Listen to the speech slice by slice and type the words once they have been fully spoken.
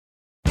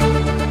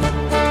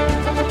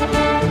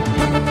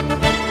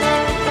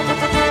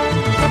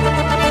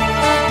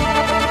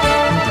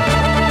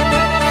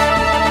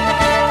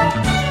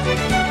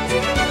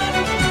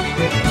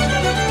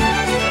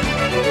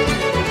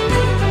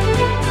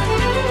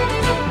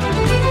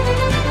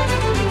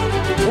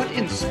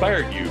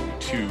inspired you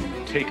to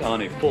take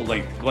on a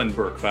full-length Glenn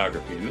Burke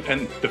biography,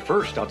 and the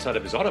first outside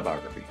of his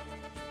autobiography?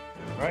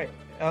 Right.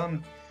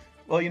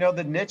 Well,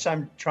 the niche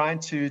I'm trying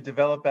to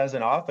develop as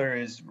an author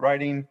is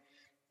writing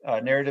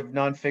narrative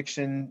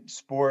nonfiction,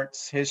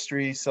 sports,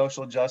 history,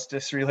 social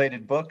justice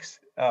related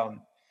books.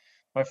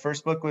 My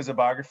first book was a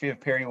biography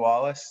of Perry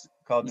Wallace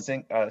called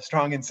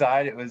Strong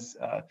Inside.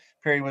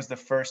 Perry was the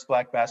first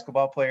Black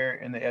basketball player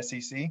in the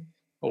SEC.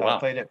 Oh, wow.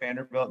 Played at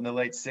Vanderbilt in the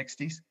late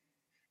 60s.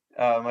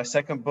 My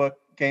second book,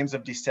 Games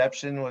of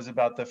Deception, was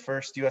about the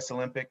first U.S.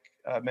 Olympic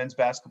men's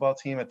basketball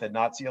team at the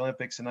Nazi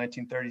Olympics in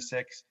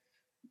 1936.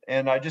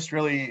 And I just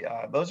really,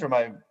 those are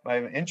my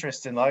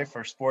interests in life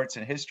for sports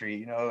and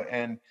history,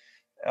 and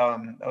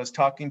I was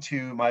talking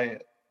to my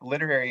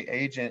literary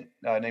agent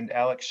named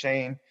Alex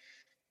Shane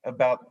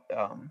about,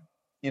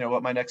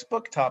 what my next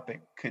book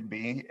topic could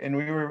be. And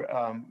we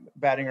were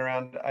batting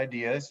around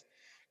ideas.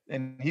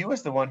 And he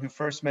was the one who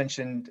first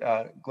mentioned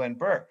Glenn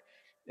Burke.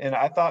 And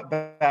I thought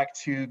back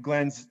to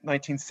Glenn's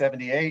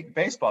 1978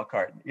 baseball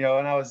card,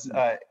 and I was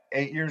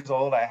 8 years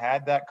old. I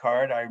had that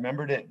card. I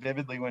remembered it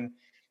vividly when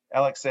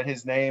Alex said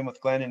his name with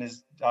Glenn in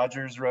his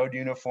Dodgers road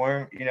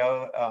uniform,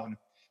 kind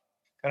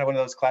of one of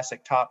those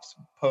classic Topps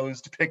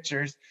posed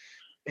pictures.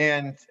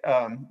 And,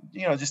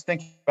 just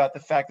thinking about the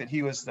fact that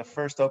he was the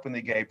first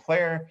openly gay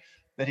player,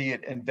 that he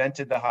had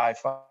invented the high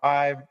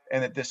five,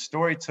 and that this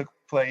story took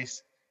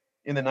place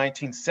in the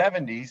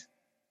 1970s,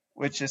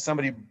 which is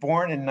somebody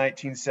born in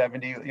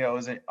 1970,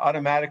 was an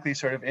automatically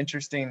sort of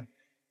interesting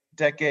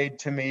decade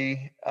to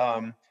me.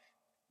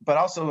 But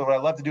also what I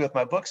love to do with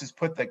my books is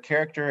put the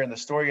character and the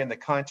story in the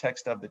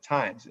context of the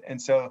times.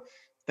 And so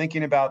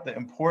thinking about the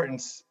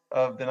importance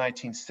of the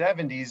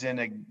 1970s in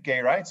a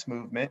gay rights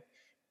movement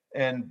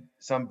and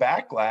some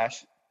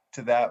backlash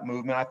to that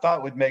movement, I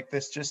thought would make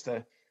this just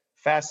a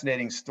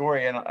fascinating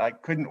story. And I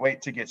couldn't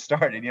wait to get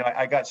started.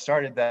 I got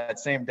started that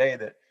same day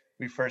that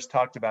we first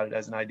talked about it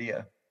as an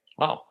idea.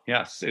 Wow.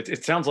 Yes.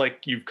 It sounds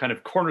like you've kind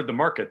of cornered the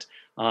market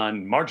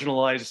on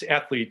marginalized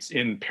athletes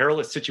in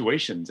perilous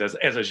situations as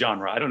a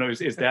genre. I don't know.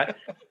 Is that,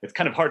 it's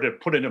kind of hard to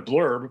put in a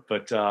blurb,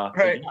 but right.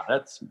 But yeah,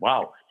 that's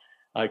wow.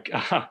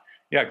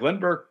 Glenn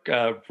Burke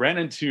ran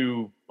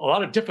into a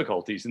lot of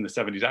difficulties in the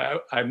 70s.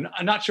 I'm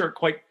not sure it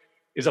quite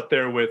is up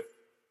there with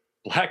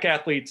Black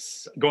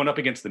athletes going up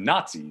against the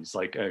Nazis.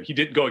 Like he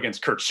did go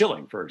against Curt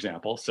Schilling, for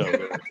example. So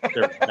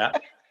there's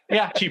that.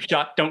 Yeah. Cheap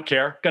shot. Don't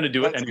care. Going to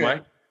do it anyway.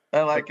 Good.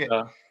 I like it.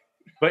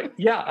 But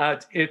yeah,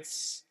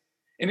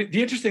 the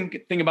interesting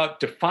thing about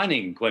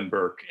defining Glenn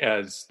Burke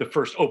as the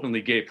first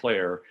openly gay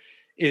player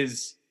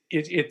is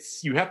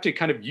it's you have to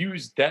kind of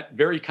use that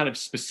very kind of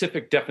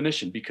specific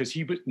definition, because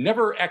he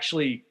never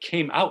actually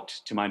came out,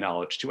 to my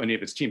knowledge, to any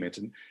of his teammates,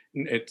 and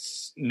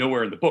it's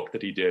nowhere in the book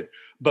that he did.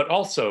 But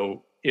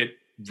also, it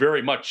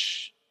very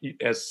much,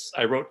 as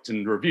I wrote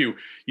in the review,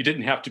 you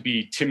didn't have to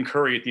be Tim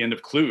Curry at the end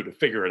of Clue to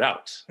figure it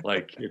out.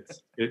 Like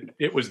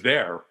it was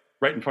there,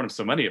 right in front of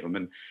so many of them.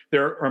 And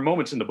there are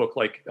moments in the book,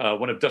 like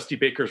one of Dusty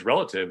Baker's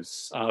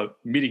relatives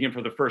meeting him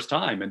for the first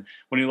time. And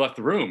when he left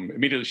the room,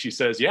 immediately she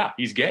says, yeah,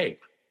 he's gay.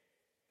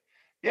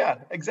 Yeah,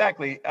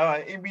 exactly.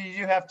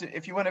 You have to,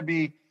 if you want to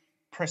be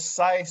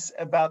precise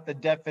about the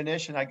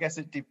definition, I guess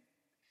it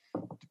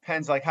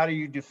depends, like, how do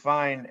you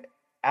define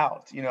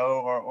out,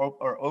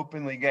 or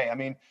openly gay? I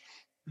mean,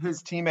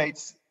 his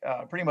teammates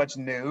pretty much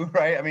knew,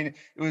 right? I mean,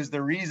 it was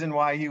the reason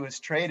why he was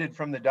traded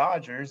from the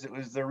Dodgers. It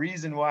was the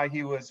reason why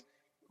he was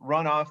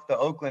run off the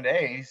Oakland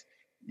A's.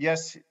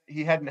 Yes,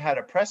 he hadn't had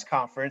a press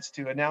conference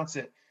to announce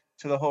it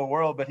to the whole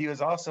world, but he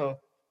was also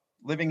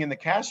living in the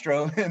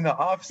Castro in the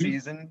off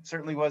season.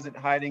 Certainly wasn't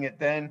hiding it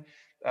then.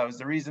 It was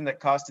the reason that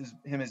cost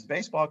him his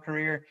baseball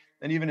career,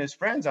 and even his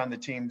friends on the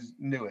teams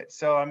knew it.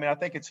 So, I mean, I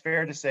think it's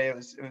fair to say it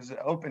was an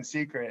open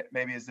secret,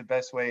 maybe is the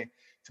best way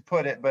to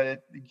put it,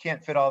 but you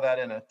can't fit all that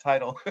in a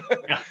title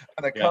on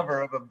the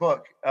cover of a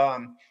book.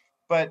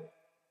 But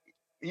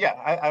yeah,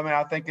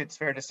 I think it's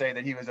fair to say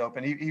that he was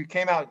open. He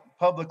came out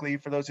publicly,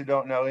 for those who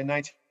don't know, in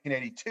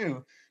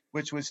 1982,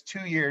 which was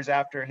 2 years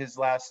after his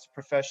last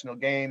professional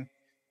game,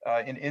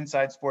 in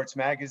Inside Sports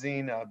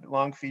Magazine, a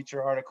long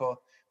feature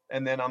article,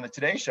 and then on the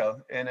Today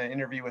Show in an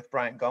interview with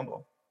Bryant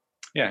Gumbel.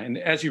 Yeah, and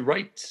as you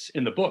write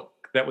in the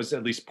book, that was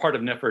at least part of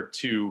an effort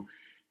to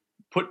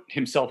put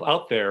himself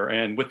out there,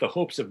 and with the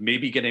hopes of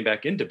maybe getting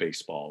back into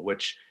baseball,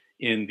 which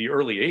in the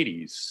early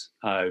 80s,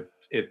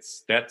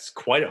 that's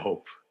quite a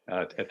hope.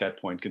 At that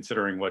point,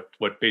 considering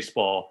what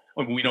baseball,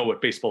 we know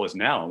what baseball is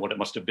now and what it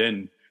must have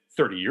been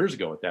 30 years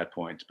ago at that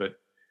point. But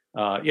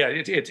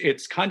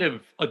it's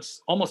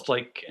almost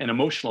like an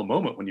emotional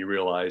moment when you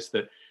realize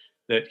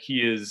that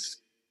he is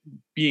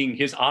being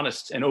his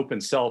honest and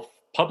open self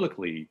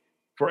publicly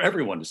for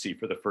everyone to see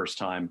for the first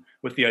time,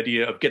 with the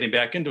idea of getting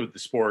back into the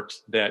sport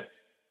that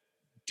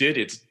did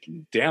its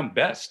damn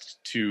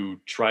best to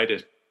try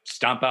to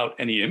stomp out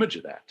any image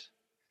of that.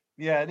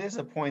 Yeah, it is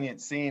a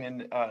poignant scene,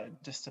 and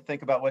just to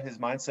think about what his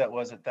mindset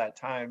was at that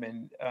time.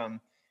 And,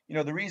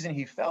 the reason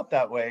he felt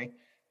that way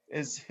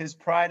is his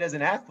pride as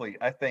an athlete,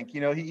 I think.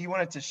 He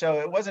wanted to show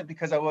it wasn't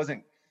because I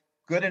wasn't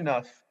good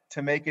enough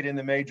to make it in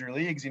the major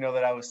leagues,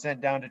 that I was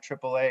sent down to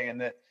AAA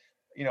and that,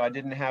 I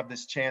didn't have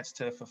this chance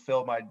to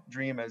fulfill my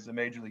dream as a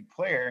major league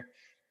player.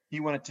 He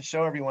wanted to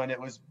show everyone it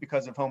was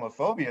because of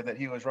homophobia that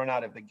he was run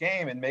out of the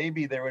game. And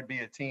maybe there would be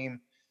a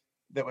team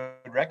that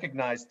would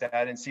recognize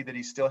that and see that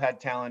he still had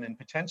talent and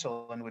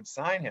potential and would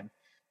sign him.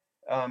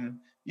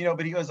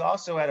 But he was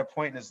also at a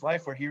point in his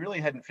life where he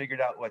really hadn't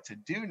figured out what to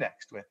do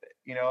next with it.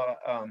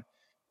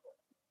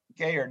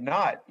 Gay or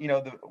not,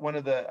 one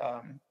of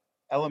the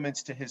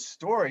elements to his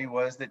story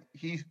was that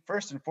he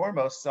first and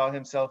foremost saw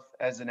himself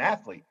as an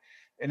athlete,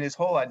 and his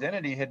whole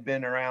identity had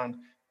been around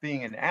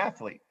being an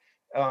athlete.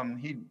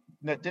 He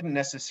didn't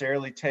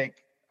necessarily take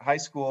high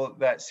school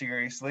that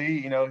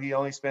seriously. He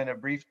only spent a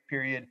brief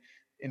period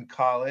in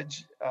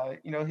college.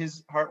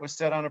 His heart was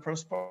set on a pro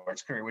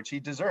sports career, which he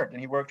deserved,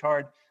 and he worked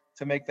hard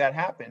to make that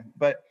happen.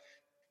 But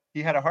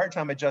he had a hard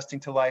time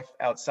adjusting to life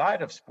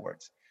outside of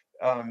sports,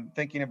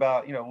 thinking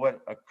about, what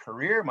a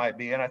career might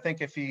be. And I think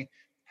if he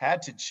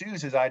had to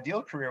choose, his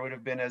ideal career would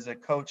have been as a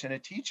coach and a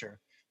teacher.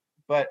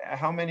 But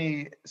how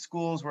many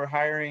schools were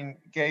hiring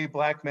gay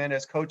Black men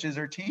as coaches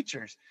or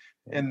teachers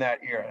in that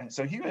era?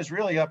 So he was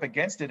really up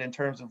against it in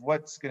terms of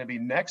what's going to be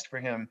next for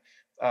him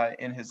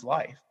in his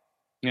life.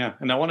 Yeah,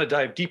 and I want to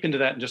dive deep into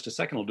that in just a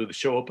second. We'll do the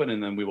show open,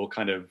 and then we will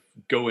kind of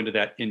go into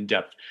that in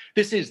depth.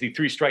 This is the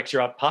Three Strikes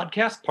You're Out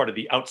podcast, part of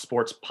the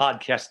Outsports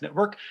Podcast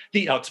Network,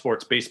 the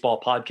Outsports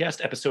Baseball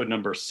Podcast, episode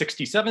number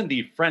 67,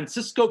 the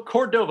Francisco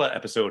Cordova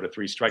episode of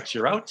Three Strikes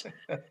You're Out.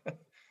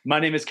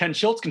 My name is Ken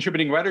Schultz,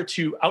 contributing writer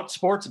to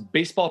Outsports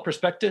Baseball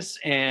Prospectus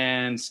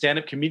and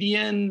stand-up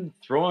comedian,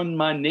 throwing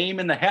my name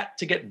in the hat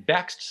to get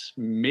vaxxed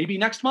maybe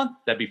next month.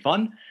 That'd be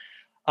fun.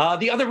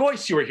 The other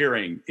voice you are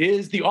hearing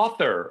is the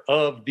author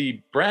of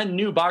the brand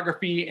new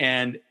biography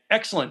and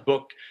excellent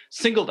book,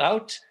 Singled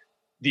Out,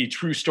 The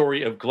True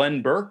Story of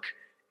Glenn Burke.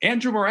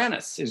 Andrew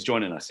Moranis is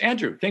joining us.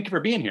 Andrew, thank you for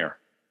being here.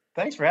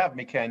 Thanks for having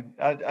me, Ken.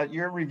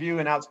 Your review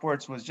in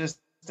Outsports was just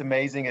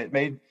amazing. It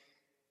made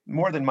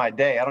more than my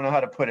day. I don't know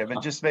how to put it, but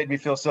it just made me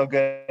feel so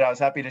good. I was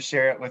happy to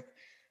share it with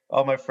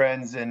all my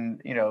friends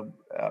and,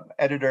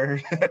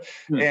 editor.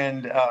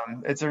 And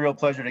it's a real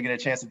pleasure to get a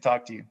chance to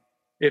talk to you.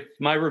 If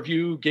my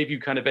review gave you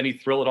kind of any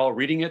thrill at all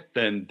reading it,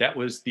 then that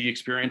was the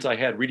experience I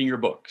had reading your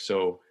book.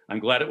 So I'm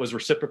glad it was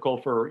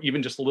reciprocal for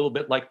even just a little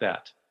bit like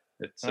that.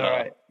 It's all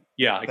right.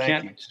 Yeah, I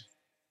can't,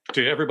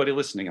 to everybody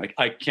listening,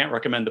 I can't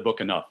recommend the book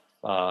enough.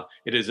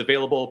 It is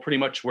available pretty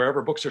much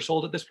wherever books are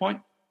sold at this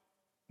point.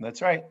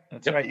 That's right.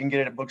 That's right. You can get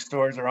it at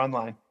bookstores or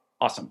online.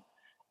 Awesome.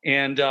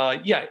 And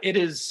it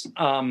is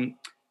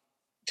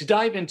to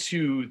dive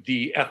into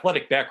the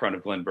athletic background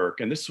of Glenn Burke.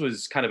 And this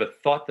was kind of a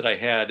thought that I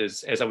had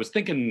as I was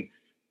thinking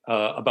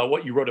about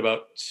what you wrote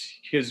about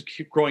his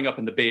growing up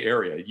in the Bay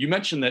Area. You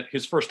mentioned that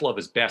his first love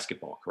is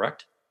basketball,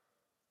 correct?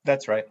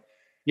 That's right.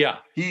 Yeah.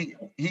 He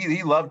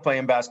loved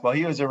playing basketball.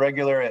 He was a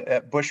regular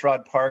at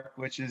Bushrod Park,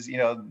 which is,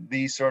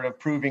 the sort of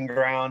proving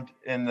ground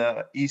in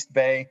the East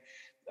Bay.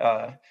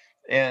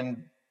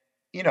 And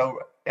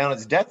on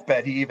his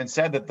deathbed, he even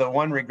said that the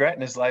one regret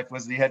in his life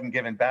was he hadn't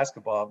given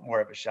basketball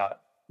more of a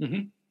shot.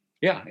 Mm-hmm.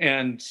 Yeah,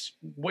 and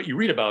what you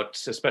read about,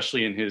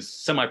 especially in his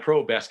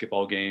semi-pro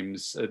basketball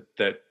games,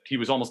 that he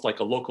was almost like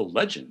a local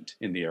legend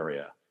in the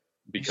area.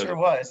 He sure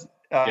was.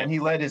 And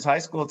he led his high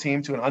school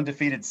team to an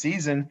undefeated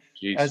season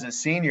as a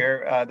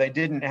senior. They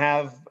didn't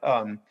have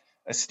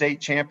a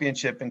state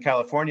championship in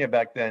California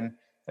back then,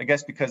 I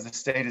guess because the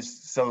state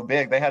is so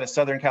big. They had a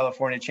Southern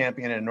California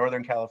champion and a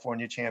Northern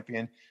California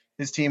champion.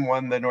 His team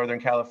won the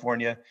Northern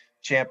California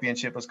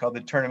championship. It was called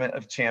the Tournament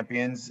of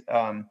Champions.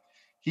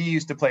 He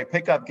used to play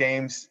pickup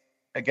games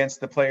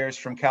against the players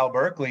from Cal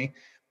Berkeley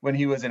when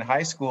he was in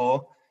high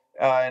school,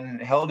 and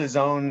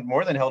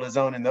more than held his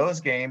own in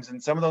those games.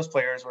 And some of those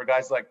players were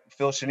guys like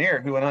Phil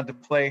Chenier, who went on to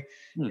play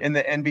in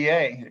the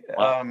NBA.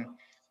 Wow.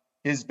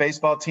 His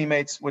baseball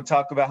teammates would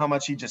talk about how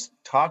much he just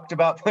talked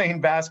about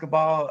playing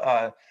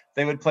basketball.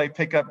 They would play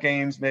pickup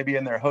games maybe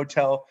in their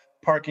hotel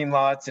parking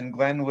lots, and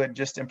Glenn would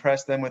just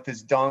impress them with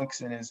his dunks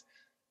and his,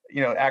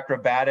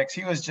 acrobatics.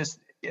 He was just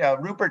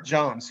Rupert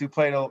Jones, who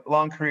played a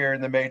long career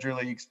in the major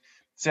leagues,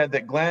 said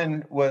that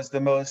Glenn was the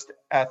most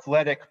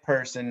athletic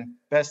person,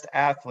 best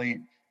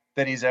athlete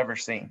that he's ever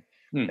seen.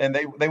 And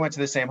they went to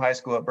the same high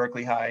school at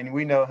Berkeley High. And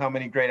we know how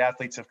many great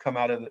athletes have come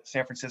out of the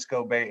San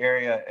Francisco Bay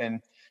Area.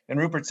 And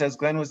Rupert says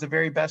Glenn was the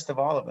very best of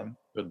all of them.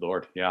 Good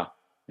Lord. Yeah.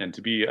 And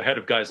to be ahead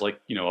of guys like,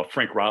 a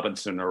Frank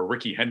Robinson or a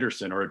Ricky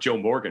Henderson or a Joe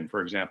Morgan,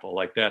 for example,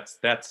 like that's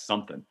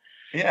something.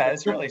 Yeah,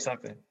 it's really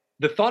something.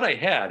 The thought I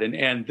had,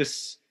 and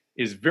this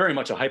is very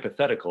much a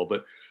hypothetical,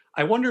 but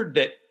I wondered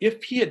that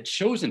if he had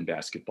chosen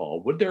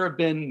basketball, would there have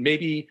been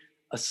maybe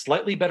a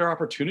slightly better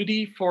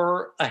opportunity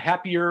for a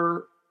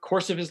happier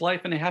course of his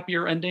life and a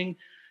happier ending?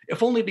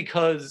 If only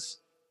because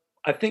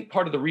I think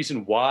part of the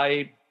reason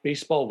why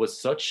baseball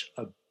was such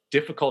a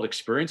difficult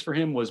experience for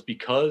him was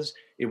because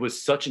it was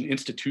such an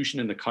institution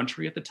in the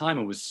country at the time.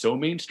 It was so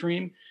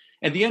mainstream.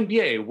 And the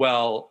NBA,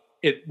 while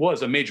it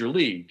was a major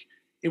league,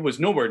 it was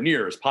nowhere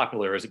near as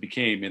popular as it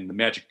became in the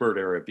Magic Bird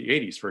era of the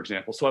 80s, for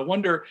example. So I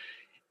wonder,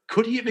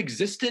 could he have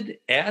existed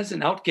as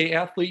an out gay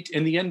athlete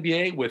in the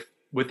NBA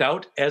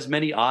without as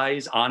many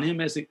eyes on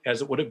him as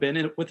it would have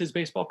been with his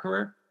baseball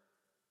career?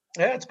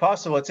 Yeah, it's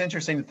possible. It's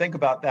interesting to think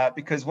about that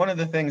because one of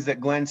the things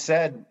that Glenn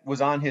said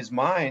was on his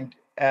mind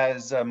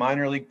as a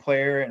minor league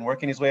player and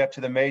working his way up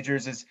to the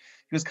majors is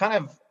he was kind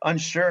of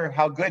unsure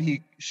how good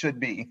he should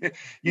be,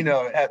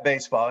 at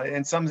baseball.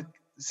 In some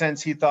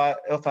sense, he thought,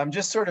 if I'm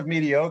just sort of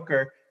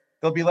mediocre,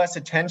 there'll be less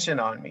attention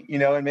on me,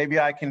 and maybe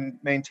I can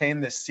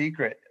maintain this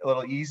secret a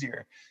little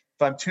easier.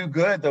 If I'm too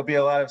good, there'll be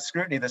a lot of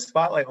scrutiny. The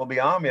spotlight will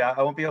be on me.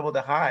 I won't be able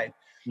to hide.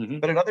 Mm-hmm.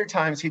 But at other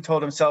times, he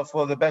told himself,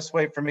 well, the best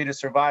way for me to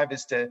survive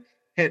is to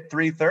hit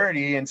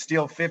 330 and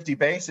steal 50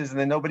 bases, and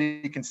then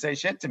nobody can say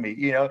shit to me,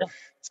 Yeah.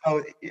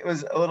 So it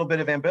was a little bit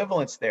of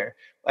ambivalence there.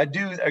 I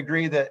do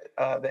agree that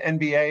the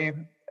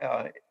NBA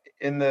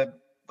in the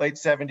late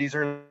 70s,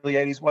 early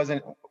 80s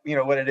wasn't,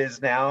 what it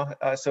is now.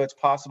 So it's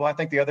possible. I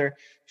think the other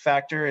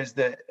factor is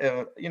that,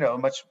 a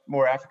much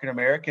more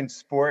African-American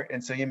sport.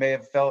 And so he may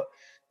have felt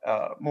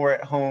more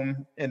at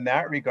home in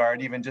that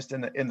regard, even just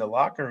in the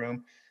locker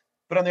room.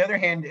 But on the other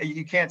hand,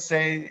 you can't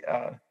say,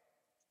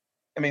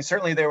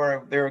 certainly there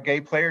were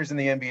gay players in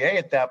the NBA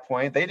at that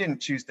point. They didn't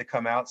choose to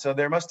come out. So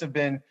there must have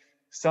been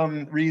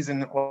some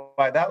reason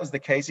why that was the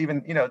case.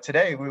 Even,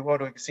 today we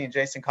would have seen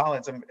Jason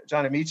Collins and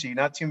John Amici.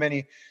 Not too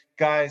many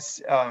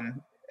guys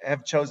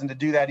have chosen to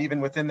do that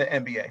even within the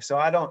NBA. So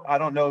I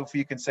don't know if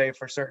you can say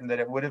for certain that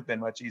it would have been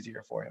much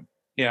easier for him.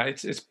 Yeah,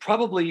 it's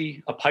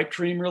probably a pipe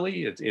dream,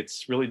 really.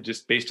 It's really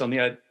just based on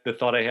the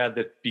thought I had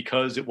that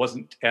because it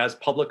wasn't as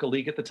public a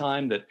league at the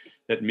time,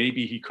 that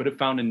maybe he could have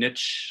found a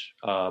niche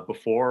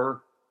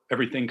before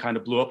everything kind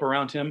of blew up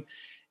around him.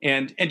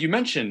 And you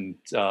mentioned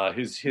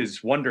his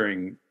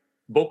wondering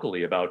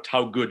vocally about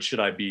how good should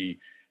I be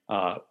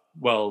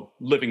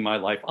living my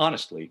life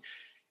honestly.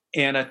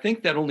 And I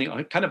think that only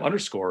kind of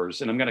underscores,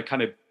 and I'm going to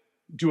kind of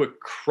do a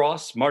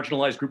cross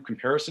marginalized group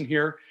comparison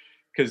here,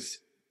 because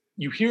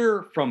you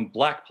hear from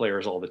Black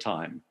players all the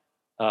time,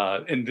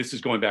 and this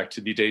is going back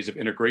to the days of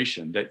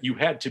integration, that you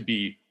had to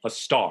be a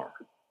star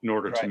in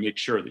order to make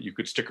sure that you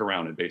could stick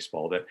around in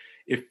baseball, that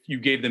if you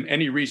gave them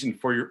any reason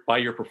by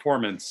your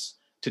performance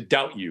to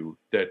doubt you,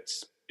 that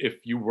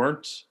if you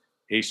weren't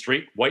a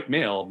straight white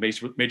male,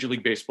 Major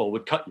League Baseball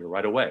would cut you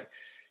right away.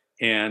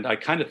 And I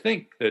kind of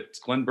think that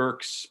Glenn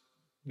Burke's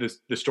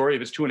the story of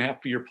his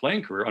 2.5-year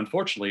playing career,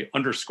 unfortunately,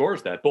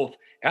 underscores that, both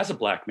as a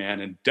Black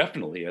man and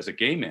definitely as a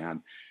gay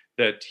man,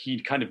 that he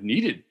kind of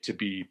needed to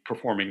be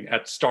performing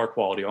at star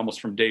quality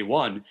almost from day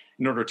one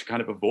in order to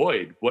kind of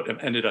avoid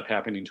what ended up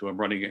happening to him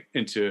running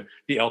into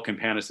the Al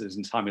Campanises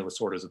and Tommy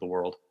Lasordas of the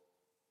world.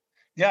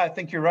 Yeah, I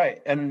think you're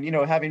right. And,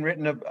 having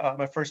written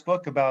my first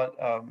book about,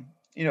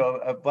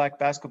 a Black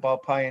basketball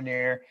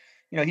pioneer,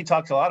 he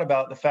talks a lot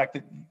about the fact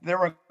that there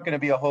weren't going to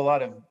be a whole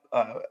lot of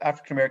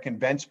African-American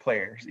bench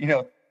players,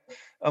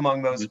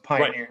 among those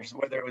pioneers,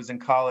 whether it was in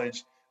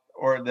college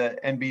or the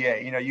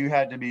NBA. You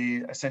had to be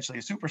essentially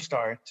a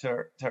superstar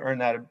to earn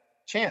that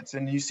chance.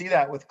 And you see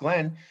that with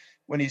Glenn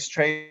when he's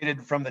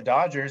traded from the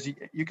Dodgers.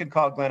 You could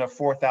call Glenn a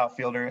fourth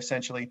outfielder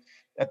essentially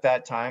at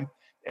that time.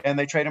 And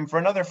they trade him for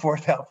another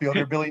fourth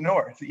outfielder, Billy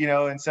North,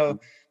 and so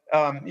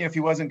if he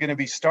wasn't going to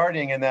be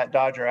starting in that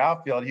Dodger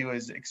outfield, he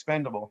was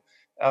expendable.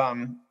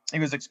 He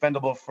was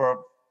expendable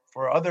for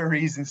other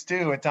reasons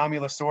too. And Tommy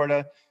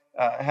Lasorda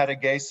had a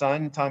gay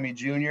son, Tommy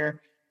Jr.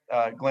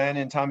 Glenn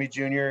and Tommy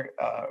Jr.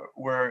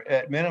 Were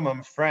at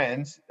minimum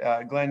friends.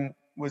 Glenn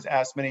was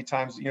asked many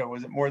times,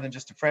 was it more than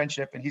just a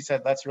friendship? And he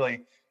said, that's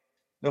really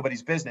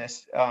nobody's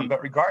business.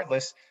 But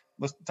regardless,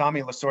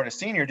 Tommy Lasorda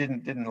Sr.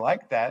 didn't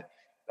like that.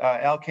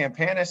 Al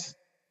Campanis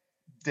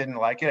didn't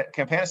like it.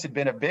 Campanis had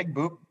been a big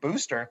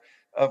booster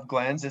of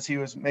Glenn's as he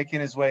was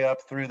making his way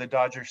up through the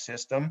Dodger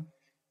system.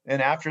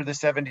 And after the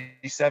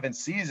 77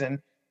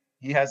 season,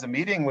 he has a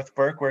meeting with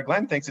Burke where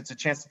Glenn thinks it's a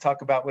chance to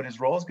talk about what his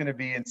role is going to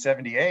be in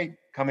 78,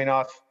 coming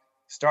off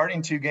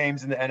starting 2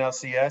 games in the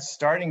NLCS,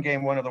 starting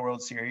game 1 of the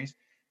World Series.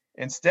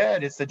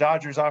 Instead, it's the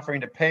Dodgers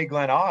offering to pay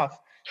Glenn off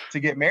to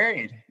get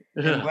married.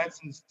 And Glenn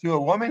says, to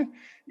a woman,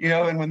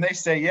 and when they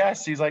say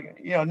yes, he's like,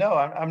 no,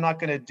 I'm not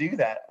going to do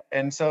that.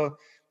 And so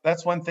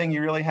that's one thing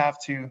you really have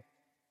to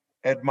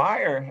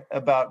admire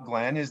about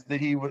Glenn, is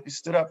that he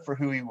stood up for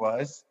who he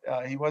was.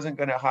 He wasn't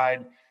going to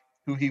hide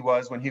who he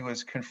was when he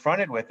was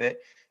confronted with it.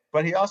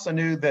 But he also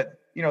knew that,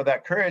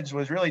 that courage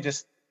was really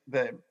just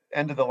the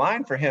end of the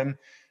line for him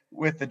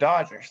with the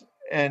Dodgers.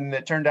 And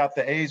it turned out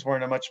the A's were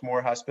in a much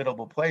more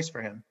hospitable place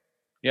for him.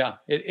 Yeah,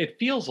 it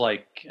feels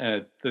like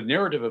the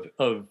narrative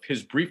of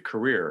his brief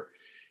career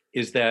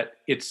is that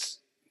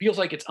feels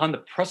like it's on the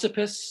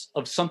precipice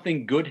of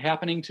something good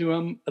happening to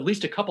him at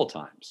least a couple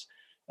times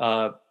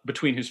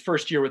between his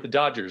first year with the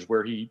Dodgers,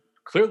 where he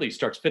clearly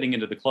starts fitting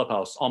into the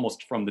clubhouse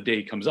almost from the day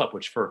he comes up,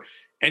 which for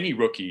any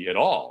rookie at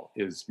all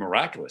is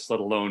miraculous,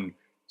 let alone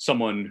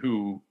someone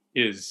who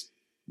is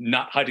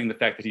not hiding the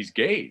fact that he's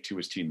gay to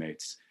his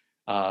teammates.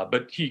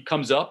 But he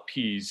comes up,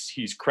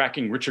 he's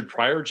cracking Richard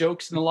Pryor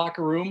jokes in the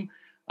locker room.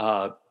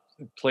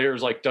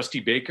 Players like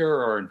Dusty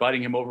Baker are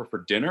inviting him over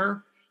for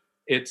dinner.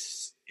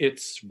 It's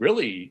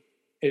really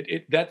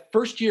that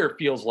first year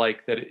feels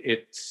like that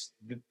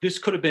this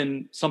could have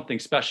been something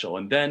special.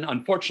 And then,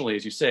 unfortunately,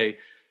 as you say,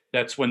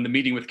 that's when the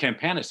meeting with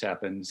Campanis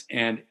happens,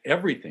 and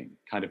everything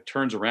kind of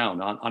turns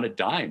around on a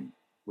dime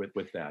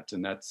with that.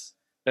 And that's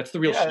the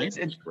real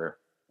shame.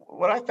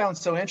 What I found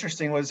so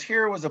interesting was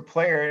here was a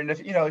player, and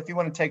if you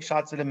want to take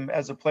shots at him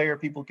as a player,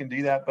 people can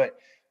do that, but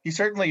he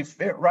certainly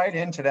fit right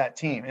into that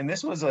team. And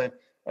this was a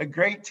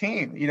great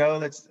team,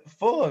 that's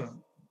full of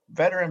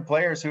veteran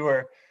players who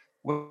are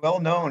well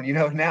known,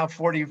 now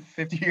 40,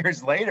 50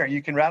 years later,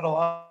 you can rattle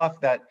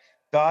off that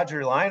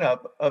Dodger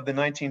lineup of the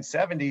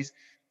 1970s,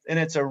 and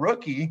it's a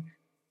rookie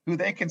who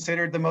they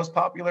considered the most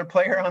popular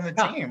player on the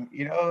team,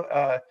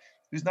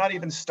 who's not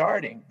even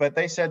starting. But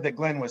they said that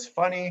Glenn was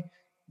funny,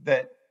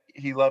 that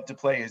he loved to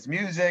play his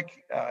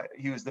music.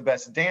 He was the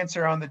best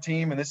dancer on the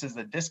team, and this is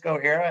the disco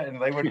era,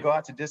 and they would go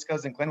out to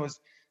discos, and Glenn was,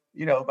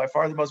 by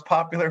far the most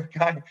popular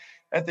guy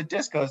at the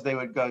discos they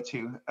would go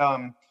to.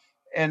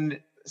 And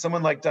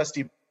someone like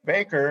Dusty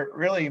Baker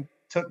really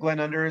took Glenn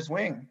under his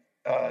wing.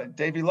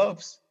 Davey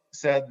Lopes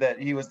said that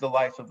he was the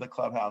life of the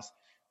clubhouse.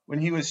 When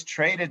he was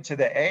traded to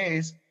the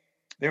A's,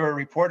 there were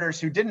reporters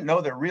who didn't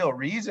know the real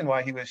reason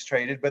why he was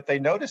traded, but they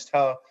noticed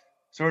how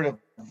sort of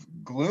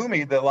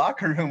gloomy the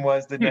locker room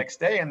was the next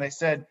day. And they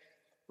said,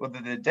 well,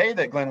 the day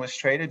that Glenn was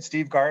traded,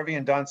 Steve Garvey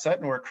and Don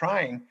Sutton were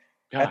crying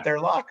at their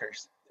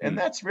lockers. And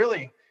that's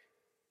really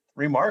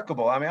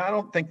remarkable. I mean, I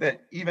don't think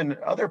that even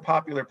other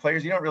popular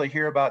players, you don't really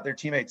hear about their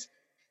teammates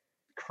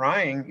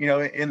crying,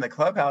 in the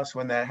clubhouse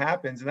when that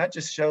happens. And that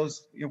just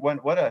shows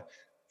what a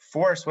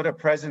force, what a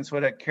presence,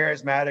 what a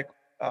charismatic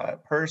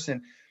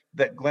person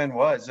that Glenn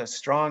was, a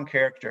strong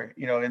character,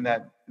 in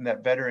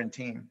that veteran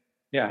team.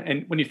 Yeah.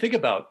 And when you think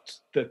about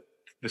the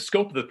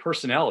scope of the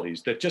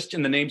personalities that just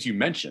in the names you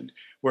mentioned,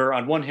 where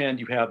on one hand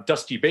you have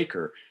Dusty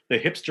Baker, the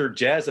hipster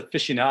jazz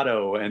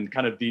aficionado and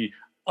kind of the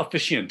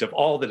officiant of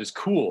all that is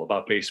cool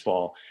about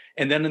baseball.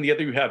 And then on the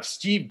other, you have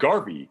Steve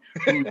Garvey,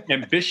 whose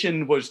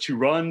ambition was to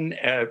run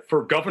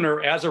for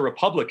governor as a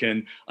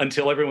Republican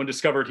until everyone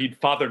discovered he'd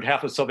fathered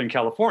half of Southern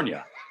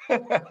California.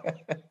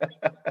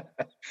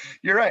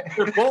 You're right.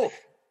 They're both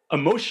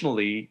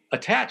emotionally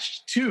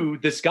attached to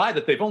this guy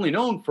that they've only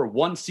known for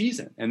one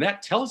season. And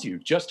that tells you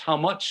just how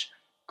much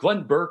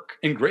Glenn Burke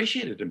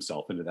ingratiated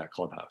himself into that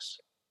clubhouse.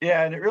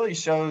 Yeah, and it really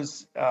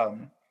shows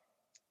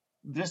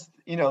just,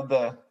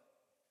 the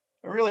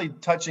really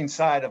touching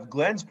side of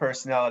Glenn's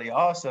personality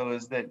also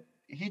is that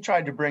he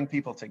tried to bring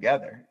people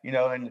together,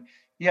 and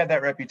he had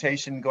that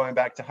reputation going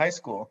back to high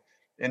school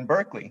in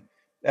Berkeley,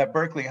 at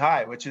Berkeley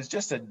High, which is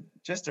just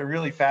a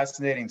really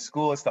fascinating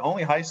school. It's the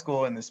only high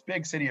school in this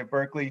big city of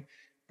Berkeley,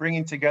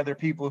 bringing together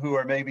people who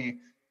are maybe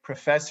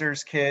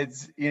professors'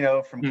 kids,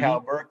 from Cal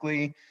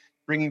Berkeley,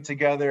 bringing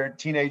together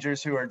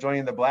teenagers who are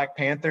joining the Black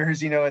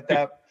Panthers, at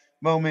that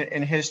moment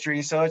in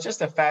history. So it's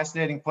just a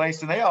fascinating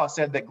place. And they all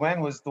said that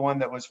Glenn was the one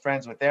that was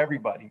friends with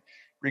everybody,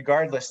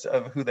 regardless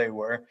of who they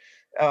were.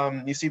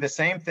 You see the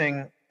same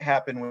thing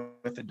happen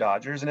with the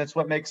Dodgers, and it's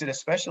what makes it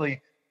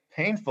especially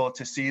painful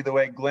to see the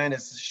way Glenn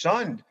is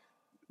shunned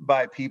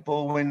by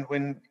people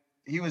when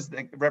he was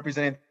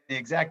representing the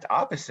exact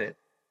opposite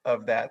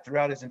of that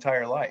throughout his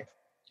entire life.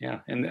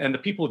 Yeah, and the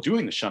people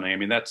doing the shunning, I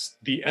mean, that's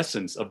the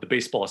essence of the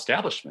baseball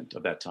establishment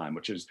of that time,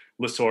 which is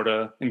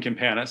Lasorda and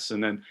Campanis,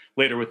 and then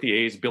later with the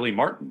A's, Billy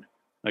Martin,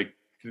 like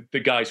the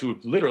guys who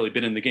have literally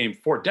been in the game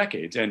for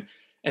decades. And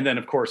then,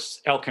 of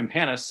course, Al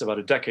Campanis, about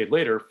a decade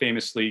later,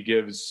 famously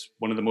gives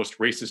one of the most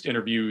racist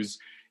interviews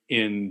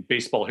in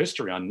baseball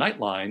history on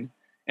Nightline.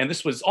 And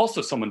this was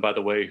also someone, by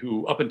the way,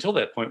 who up until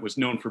that point was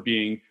known for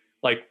being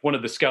like one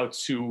of the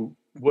scouts who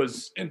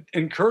was an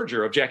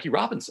encourager of Jackie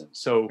Robinson.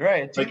 So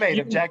right, a teammate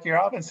of Jackie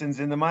Robinson's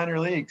in the minor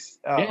leagues.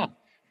 Yeah.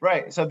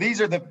 Right. So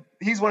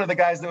he's one of the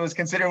guys that was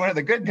considered one of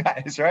the good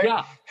guys, right?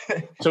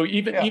 Yeah. So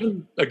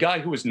even a guy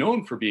who was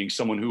known for being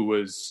someone who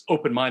was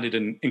open-minded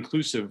and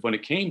inclusive when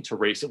it came to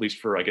race, at least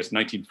for, I guess,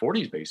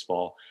 1940s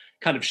baseball,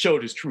 kind of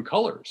showed his true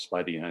colors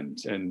by the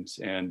end. And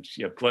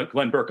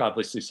Glenn Burke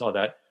obviously saw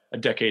that a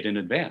decade in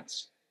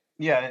advance.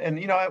 Yeah. And,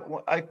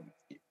 I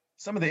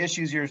some of the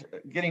issues you're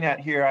getting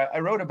at here, I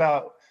wrote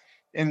about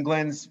in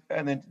Glenn's,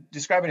 and then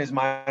describing his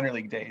minor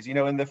league days,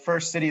 in the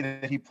first city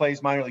that he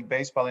plays minor league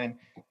baseball in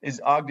is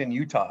Ogden,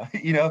 Utah,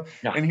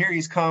 and here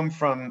he's come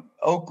from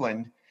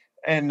Oakland,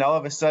 and all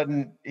of a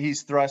sudden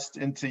he's thrust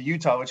into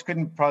Utah, which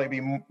couldn't probably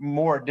be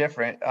more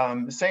different.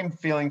 The same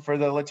feeling for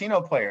the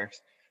Latino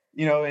players,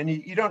 and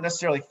you don't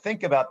necessarily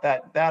think about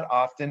that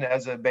often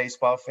as a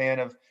baseball fan,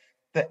 of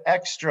the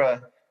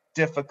extra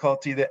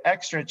difficulty, the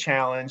extra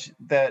challenge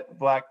that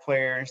Black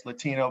players,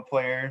 Latino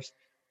players,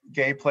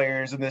 gay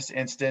players in this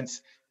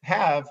instance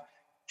have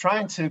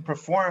trying to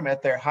perform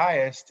at their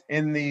highest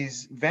in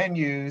these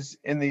venues,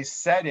 in these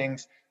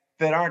settings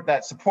that aren't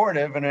that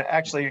supportive and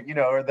actually,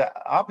 are the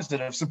opposite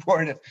of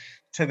supportive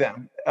to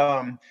them.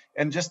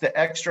 And just the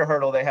extra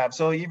hurdle they have.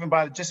 So even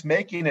by just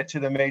making it to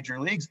the major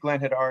leagues, Glenn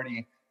had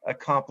already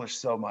accomplished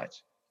so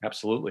much.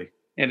 Absolutely.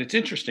 And it's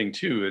interesting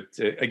too, it's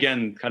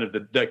again, kind of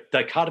the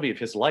dichotomy of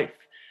his life,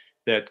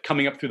 that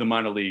coming up through the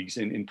minor leagues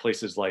in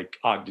places like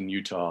Ogden,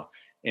 Utah,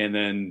 and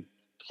then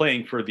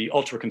playing for the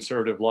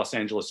ultra-conservative Los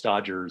Angeles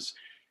Dodgers.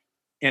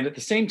 And at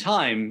the same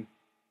time,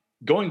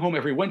 going home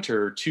every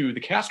winter to the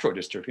Castro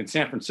district in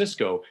San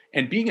Francisco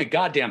and being a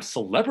goddamn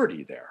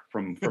celebrity there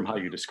from how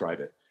you describe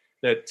it.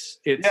 That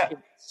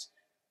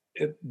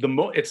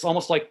it's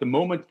almost like the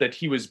moment that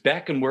he was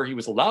back and where he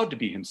was allowed to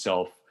be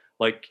himself,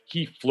 like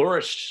he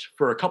flourished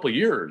for a couple of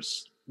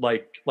years,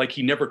 like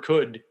he never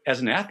could as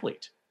an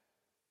athlete.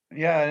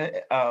 Yeah.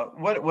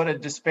 What a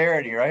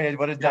disparity, right?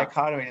 What a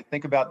dichotomy to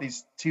think about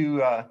these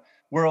two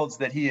worlds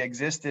that he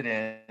existed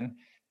in.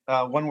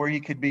 One where he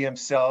could be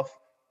himself,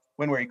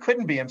 one where he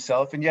couldn't be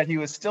himself, and yet he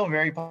was still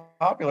very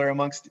popular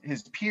amongst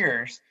his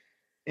peers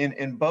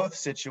in both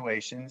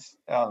situations.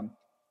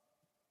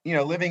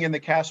 Living in the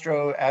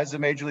Castro as a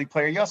major league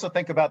player, you also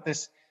think about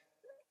this,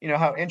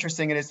 how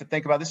interesting it is to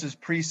think about this is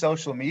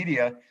pre-social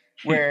media,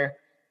 where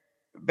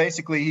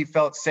basically he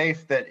felt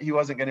safe that he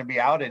wasn't going to be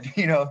outed,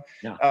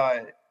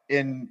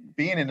 in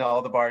being in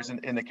all the bars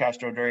in the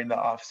Castro during the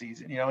off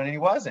season, and he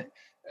wasn't.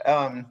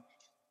 I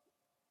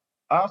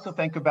also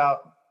think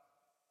about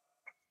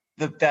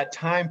that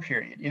time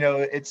period.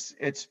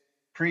 It's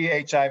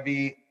pre-HIV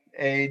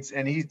AIDS,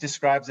 and he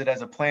describes it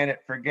as a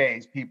planet for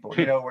gays people,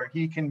 where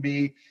he can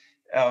be,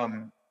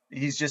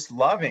 he's just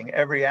loving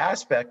every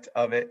aspect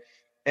of it.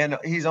 And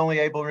he's only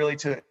able really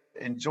to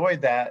enjoy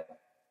that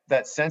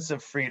sense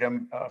of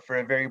freedom for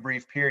a very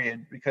brief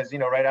period, because,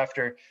 right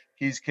after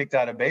he's kicked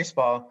out of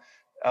baseball,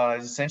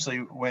 is essentially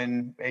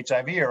when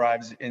HIV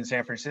arrives in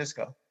San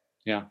Francisco.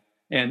 Yeah.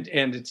 And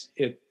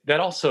that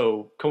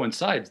also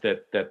coincides,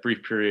 that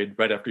brief period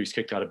right after he's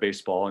kicked out of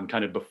baseball and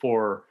kind of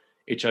before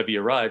HIV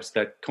arrives,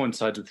 that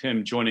coincides with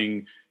him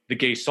joining the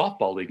gay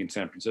softball league in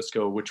San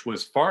Francisco, which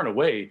was far and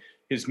away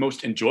his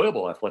most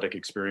enjoyable athletic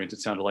experience,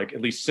 it sounded like,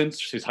 at least since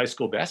his high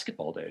school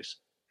basketball days.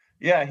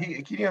 Yeah.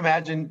 Can you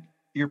imagine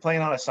you're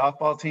playing on a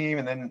softball team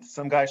and then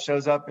some guy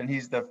shows up and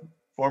he's the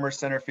former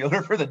center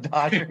fielder for the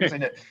Dodgers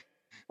and it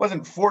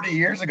wasn't 40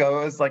 years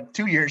ago, it was like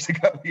 2 years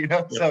ago,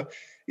 Yeah. So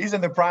he's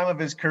in the prime of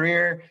his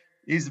career.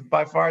 He's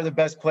by far the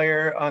best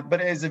player,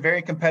 but it is a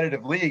very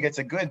competitive league. It's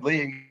a good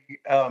league.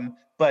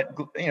 But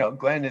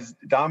Glenn is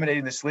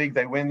dominating this league.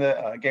 They win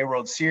the Gay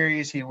World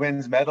Series. He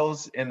wins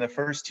medals in the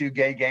first two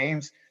gay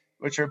games,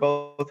 which are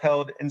both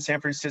held in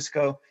San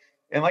Francisco.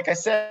 And like I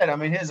said,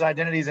 his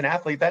identity as an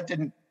athlete, that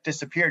didn't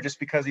disappear just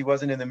because he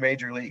wasn't in the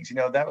major leagues.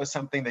 That was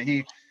something that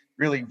he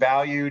really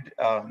valued.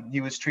 He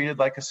was treated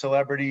like a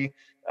celebrity.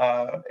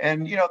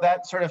 And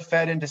that sort of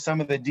fed into some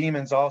of the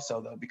demons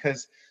also, though,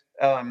 because,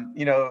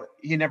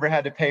 he never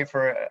had to pay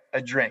for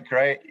a drink,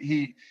 right?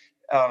 He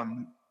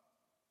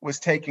was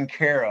taken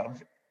care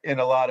of in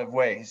a lot of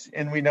ways.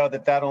 And we know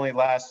that only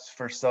lasts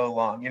for so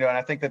long, and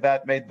I think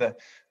that made the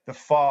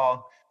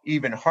fall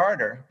even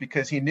harder,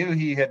 because he knew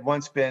he had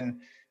once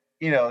been,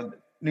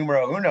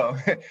 numero uno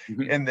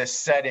in this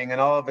setting. And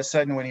all of a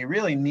sudden, when he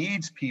really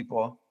needs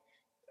people,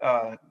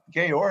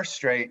 gay or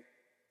straight,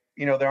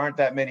 there aren't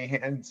that many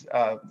hands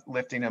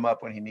lifting him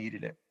up when he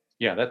needed it.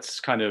 Yeah, that's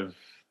kind of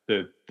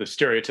the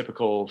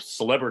stereotypical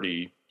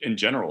celebrity in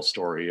general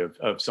story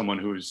of someone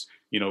who's,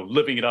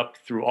 living it up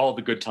through all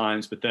the good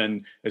times, but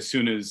then as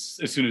soon as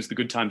the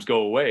good times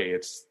go away,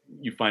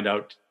 you find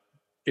out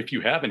if you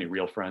have any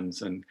real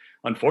friends. And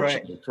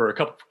unfortunately,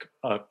 right,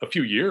 for a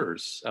few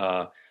years,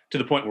 to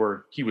the point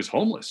where he was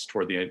homeless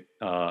toward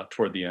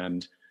the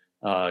end.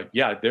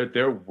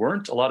 There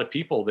weren't a lot of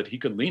people that he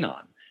could lean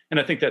on. And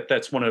I think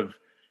that's one of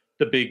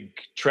the big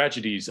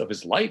tragedies of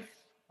his life,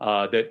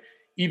 that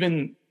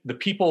even the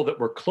people that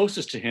were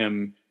closest to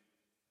him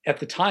at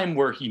the time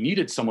where he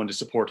needed someone to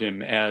support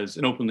him as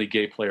an openly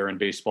gay player in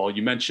baseball,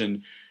 you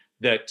mentioned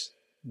that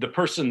the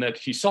person that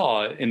he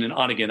saw in an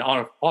on-again,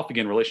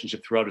 off-again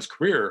relationship throughout his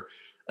career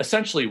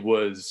essentially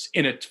was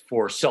in it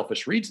for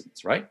selfish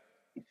reasons, right?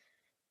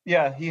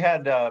 Yeah, he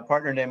had a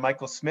partner named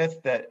Michael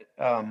Smith that,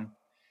 I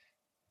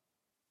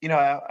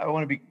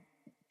want to be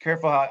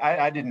careful.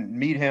 I didn't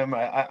meet him.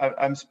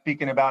 I'm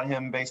speaking about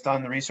him based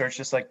on the research,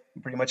 just like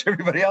pretty much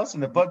everybody else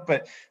in the book,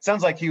 but it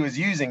sounds like he was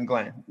using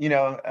Glenn.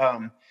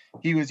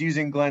 He was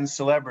using Glenn's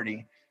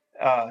celebrity.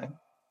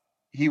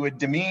 He would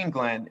demean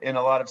Glenn in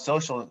a lot of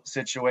social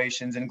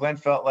situations, and Glenn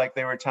felt like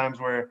there were times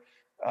where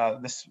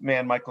this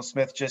man, Michael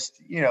Smith,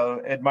 just,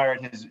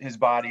 admired his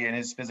body and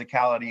his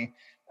physicality,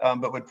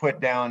 but would put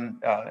down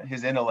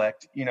his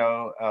intellect,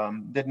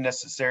 didn't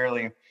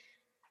necessarily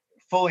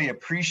fully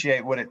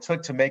appreciate what it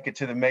took to make it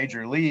to the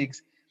major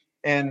leagues,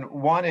 and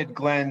wanted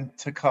Glenn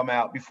to come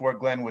out before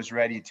Glenn was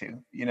ready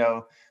to,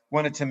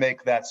 wanted to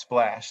make that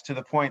splash, to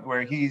the point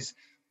where he's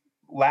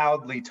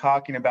loudly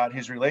talking about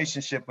his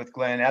relationship with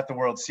Glenn at the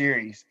World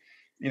Series,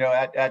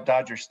 at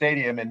Dodger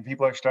Stadium, and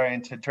people are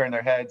starting to turn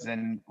their heads.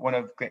 And one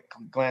of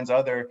Glenn's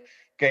other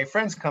gay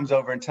friends comes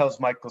over and tells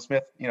Michael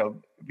Smith,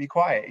 be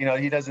quiet.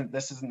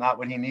 This is not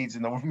what he needs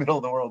in the middle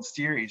of the World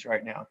Series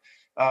right now.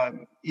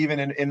 Even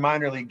in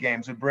minor league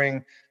games, would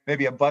bring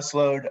maybe a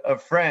busload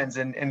of friends,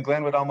 and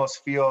Glenn would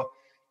almost feel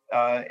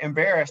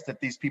embarrassed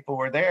that these people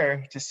were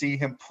there to see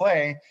him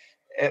play.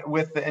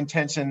 with the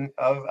intention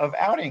of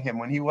outing him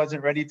when he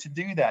wasn't ready to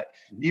do that.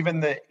 Even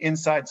the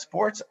Inside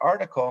Sports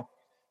article,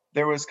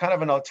 there was kind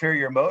of an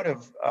ulterior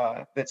motive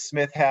that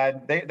Smith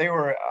had. They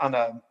were on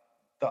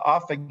the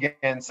off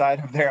again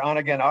side of their on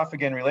again, off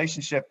again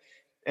relationship.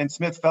 And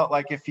Smith felt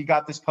like if he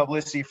got this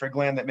publicity for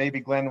Glenn, that maybe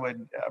Glenn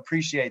would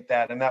appreciate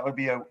that. And that would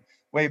be a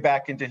way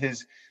back into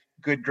his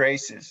good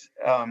graces.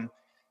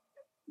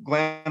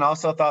 Glenn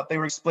also thought they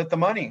would split the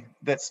money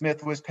that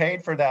Smith was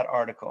paid for that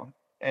article.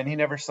 And he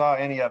never saw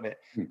any of it.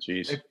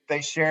 Jeez.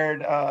 They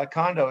shared a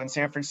condo in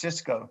San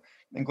Francisco.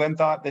 And Glenn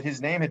thought that his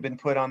name had been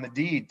put on the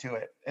deed to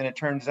it. And it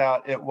turns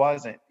out it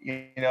wasn't,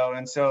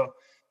 And so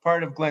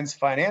part of Glenn's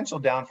financial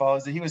downfall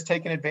is that he was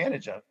taken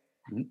advantage of.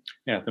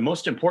 Yeah, the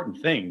most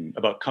important thing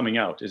about coming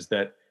out is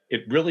that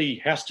it really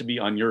has to be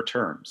on your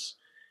terms.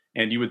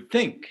 And you would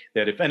think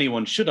that if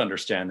anyone should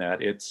understand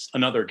that, it's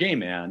another gay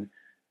man.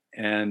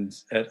 And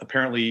it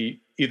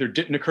apparently either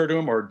didn't occur to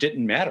him or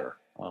didn't matter,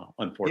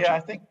 unfortunately. Yeah,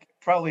 I think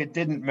probably it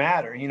didn't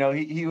matter.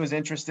 He was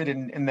interested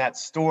in that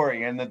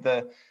story and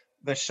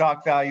the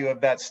shock value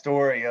of that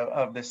story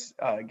of this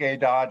gay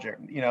Dodger,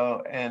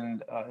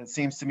 and it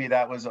seems to me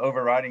that was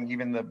overriding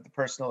even the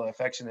personal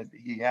affection that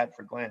he had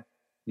for Glenn.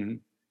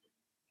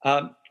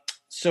 Mm-hmm.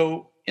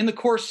 So in the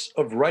course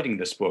of writing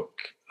this book,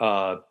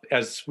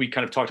 as we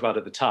kind of talked about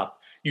at the top,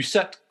 you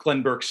set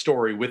Glenn Burke's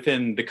story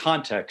within the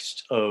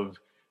context of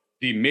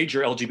the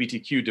major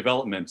LGBTQ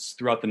developments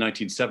throughout the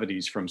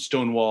 1970s, from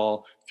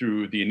Stonewall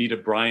through the Anita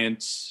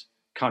Bryant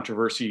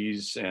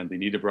controversies and the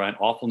Anita Bryant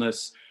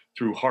awfulness,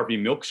 through Harvey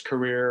Milk's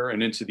career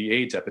and into the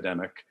AIDS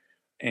epidemic.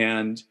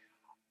 And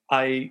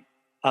I,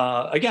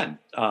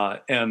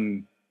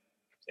 am,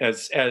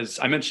 as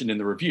I mentioned in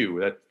the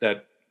review,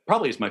 that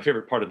probably is my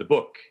favorite part of the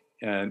book,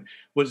 and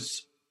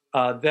was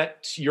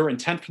that your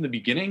intent from the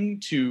beginning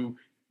to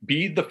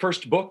be the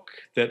first book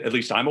that, at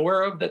least I'm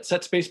aware of, that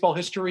sets baseball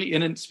history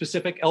in a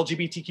specific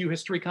LGBTQ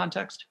history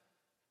context?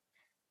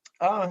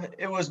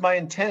 It was my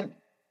intent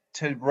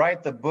to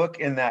write the book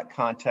in that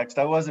context.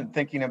 I wasn't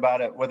thinking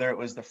about it, whether it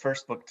was the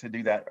first book to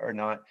do that or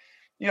not.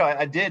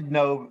 I did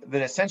know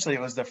that essentially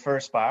it was the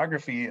first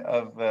biography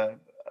of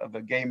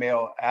a gay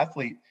male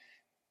athlete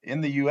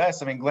in the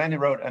U.S. I mean, Glenn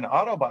wrote an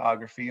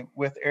autobiography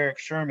with Eric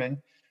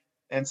Sherman,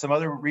 and some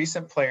other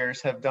recent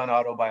players have done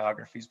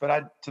autobiographies.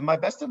 But to my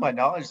best of my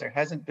knowledge, there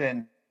hasn't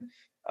been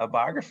a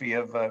biography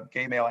of a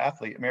gay male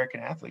athlete,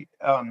 American athlete.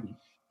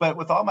 But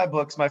with all my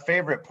books, my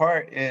favorite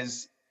part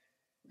is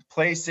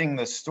placing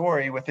the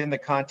story within the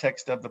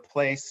context of the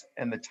place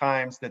and the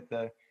times that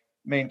the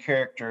main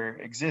character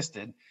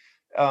existed,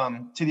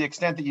 to the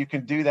extent that you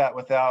can do that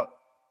without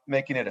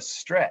making it a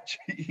stretch.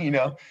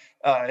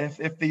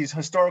 If these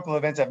historical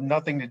events have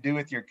nothing to do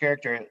with your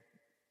character, it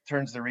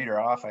turns the reader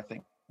off, I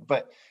think.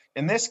 But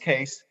in this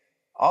case,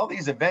 all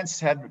these events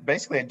had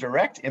basically a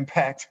direct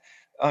impact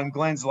on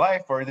Glenn's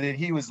life, or that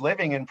he was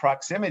living in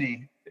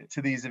proximity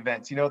to these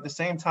events. At the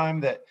same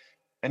time that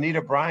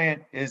Anita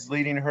Bryant is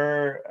leading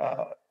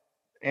her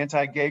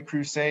anti-gay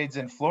crusades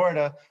in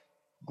Florida,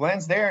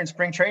 Glenn's there in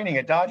spring training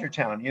at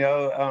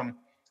Dodgertown.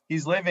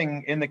 He's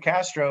living in the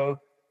Castro,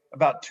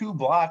 about 2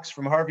 blocks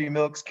from Harvey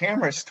Milk's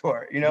camera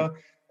store,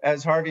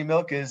 as Harvey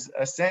Milk is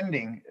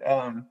ascending.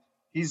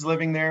 He's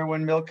living there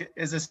when Milk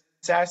is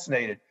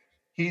assassinated.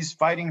 He's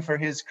fighting for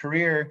his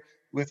career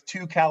with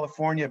 2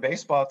 California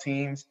baseball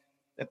teams.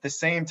 At the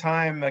same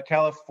time, a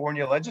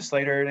California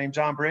legislator named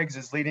John Briggs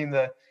is leading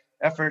the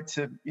effort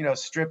to,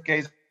 strip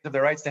gays of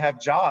their rights to have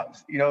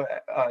jobs,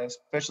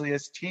 especially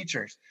as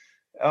teachers.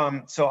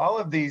 So all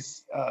of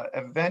these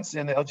events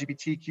in the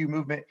LGBTQ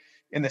movement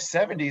in the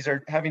 70s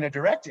are having a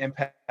direct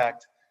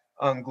impact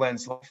on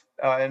Glenn's life.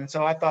 And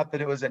so I thought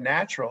that it was a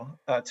natural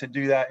to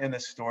do that in the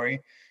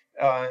story.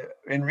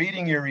 In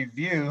reading your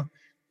review,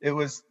 it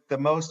was the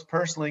most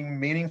personally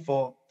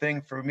meaningful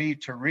thing for me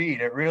to read.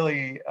 It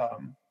really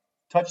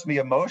touched me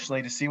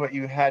emotionally to see what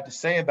you had to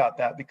say about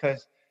that,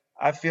 because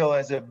I feel,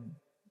 as a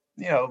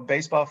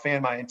baseball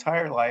fan my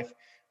entire life,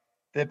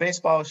 that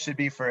baseball should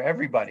be for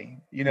everybody,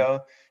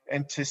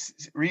 and to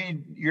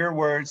read your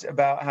words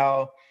about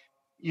how,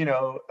 you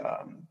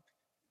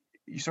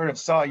sort of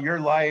saw your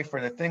life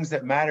or the things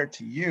that matter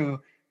to you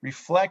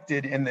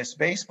reflected in this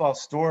baseball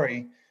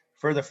story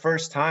for the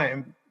first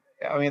time.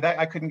 I mean,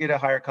 I couldn't get a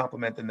higher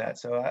compliment than that.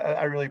 So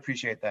I really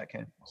appreciate that,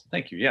 Ken.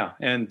 Thank you. Yeah.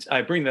 And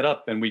I bring that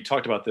up, and we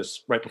talked about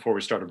this right before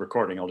we started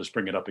recording. I'll just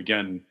bring it up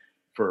again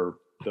for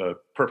the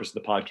purpose of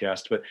the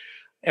podcast. But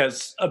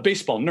as a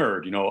baseball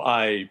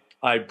nerd,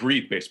 I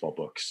breathe baseball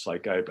books.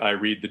 Like I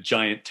read the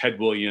giant Ted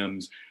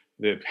Williams,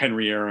 the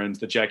Henry Aarons,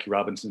 the Jackie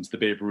Robinsons, the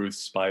Babe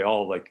Ruths, by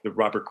all like the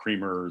Robert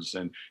Creamers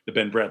and the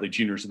Ben Bradley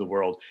Juniors of the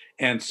world.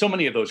 And so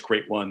many of those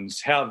great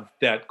ones have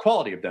that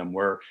quality of them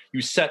where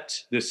you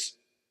set this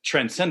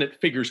transcendent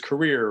figure's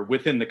career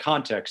within the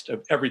context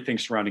of everything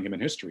surrounding him in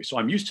history. So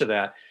I'm used to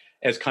that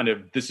as kind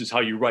of, this is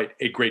how you write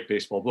a great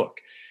baseball book.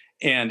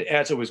 And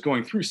as I was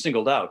going through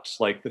Singled Out,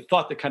 like the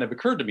thought that kind of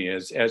occurred to me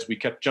is, as we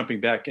kept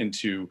jumping back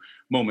into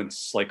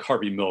moments like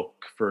Harvey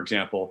Milk, for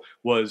example,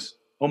 was,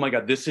 oh my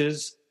God, this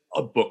is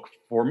a book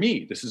for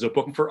me. This is a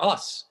book for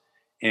us.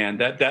 And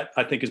that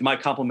I think is my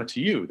compliment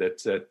to you.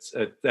 That's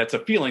a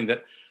feeling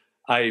that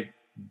I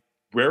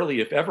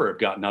rarely, if ever, have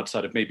gotten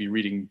outside of maybe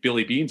reading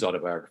Billy Beane's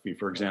autobiography,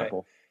 for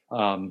example.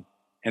 And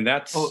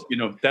that's,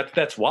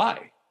 that's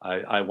why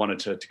I wanted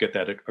to get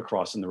that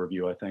across in the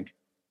review, I think.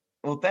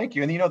 Well, thank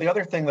you. And, the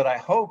other thing that I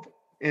hope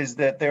is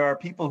that there are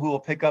people who will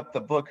pick up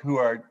the book who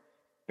are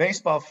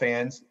baseball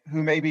fans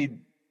who maybe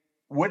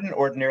wouldn't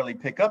ordinarily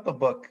pick up a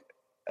book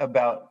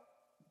about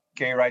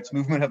gay rights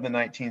movement of the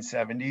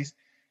 1970s,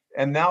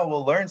 and now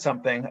we'll learn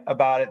something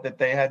about it that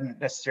they hadn't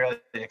necessarily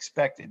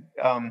expected,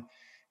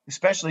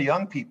 especially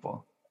young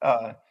people.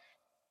 A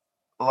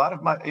lot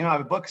of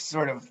my book's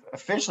sort of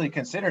officially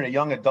considered a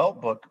young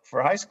adult book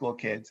for high school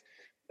kids.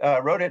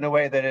 Wrote it in a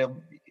way that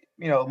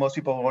most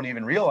people won't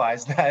even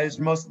realize that is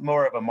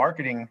more of a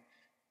marketing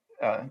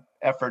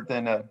effort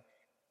than a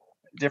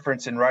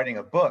difference in writing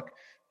a book.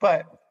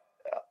 But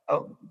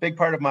a big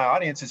part of my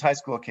audience is high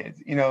school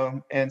kids,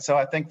 and so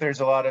I think there's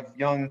a lot of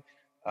young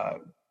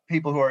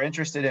people who are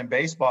interested in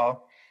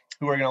baseball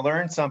who are going to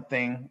learn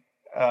something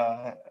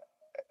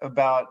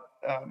about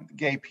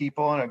gay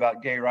people and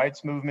about gay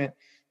rights movement,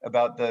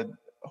 about the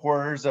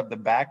horrors of the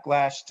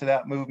backlash to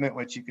that movement,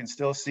 which you can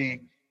still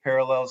see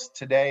parallels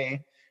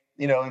today,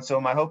 and so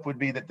my hope would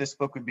be that this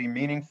book would be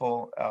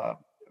meaningful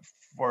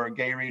for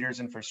gay readers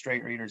and for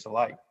straight readers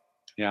alike.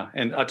 Yeah,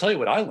 and I'll tell you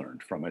what I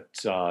learned from it,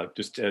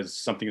 just as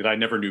something that I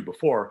never knew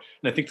before.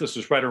 And I think this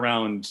was right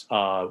around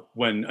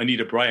when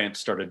Anita Bryant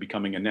started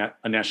becoming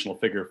a national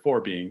figure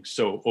for being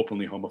so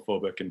openly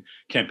homophobic and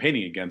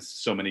campaigning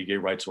against so many gay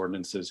rights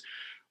ordinances.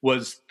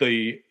 Was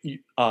you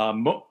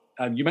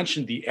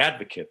mentioned The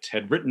Advocate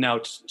had written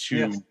out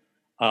to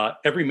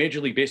every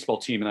Major League Baseball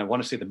team, and I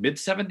want to say the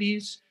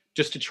mid-'70s,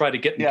 just to try to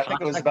get in contact. I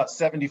think it was about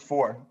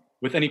 74.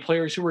 With any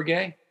players who were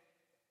gay.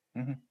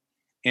 Mm-hmm.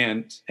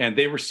 And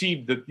they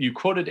received you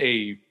quoted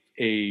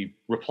a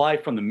reply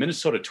from the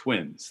Minnesota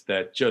Twins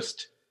that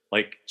just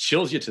like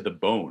chills you to the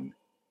bone.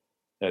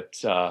 That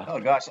oh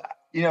gosh,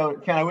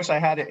 Ken, I wish I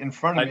had it in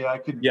front of me. I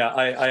could. Yeah,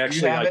 I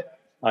actually have it.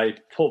 I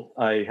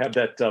have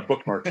that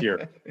bookmarked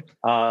here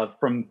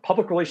from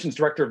Public Relations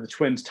Director of the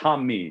Twins,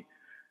 Tom Mee.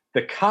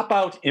 The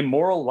cop-out,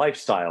 immoral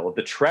lifestyle of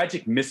the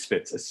tragic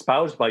misfits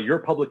espoused by your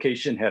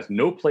publication has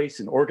no place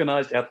in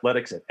organized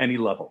athletics at any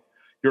level.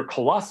 Your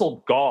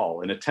colossal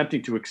gall in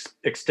attempting to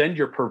extend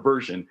your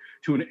perversion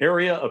to an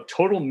area of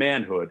total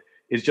manhood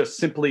is just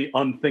simply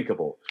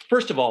unthinkable.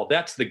 First of all,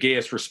 that's the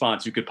gayest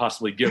response you could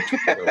possibly give to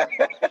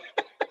it.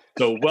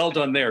 So well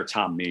done there,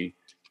 Tom Mee.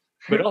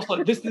 But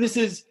also, this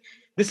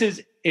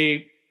is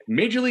a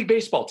Major League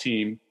Baseball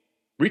team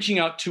reaching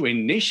out to a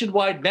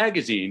nationwide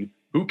magazine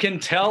who can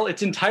tell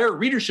its entire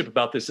readership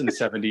about this in the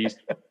 70s.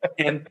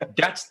 And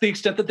that's the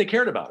extent that they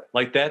cared about it.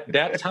 Like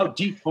that's how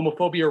deep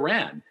homophobia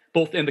ran,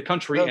 both in the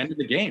country and in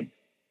the game.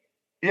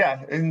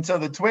 Yeah, and so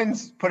the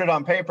Twins put it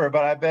on paper,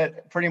 but I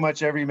bet pretty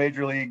much every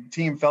Major League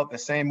team felt the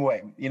same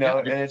way,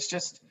 and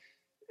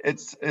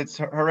it's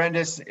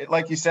horrendous.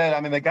 Like you said,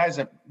 I mean, the guy's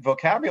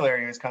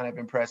vocabulary is kind of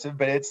impressive,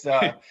 but it's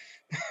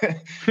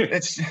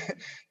it's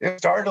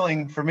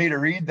startling for me to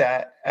read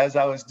that as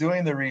I was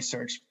doing the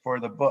research for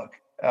the book.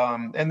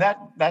 And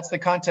that's the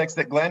context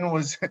that Glenn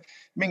was,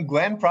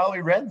 Glenn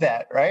probably read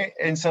that, right?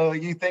 And so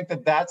you think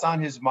that that's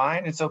on his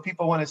mind. And so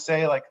people want to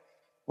say like,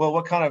 well,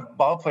 what kind of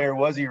ball player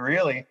was he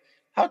really?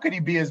 How could he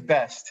be his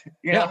best?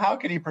 How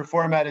could he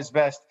perform at his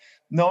best,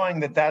 knowing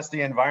that that's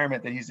the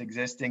environment that he's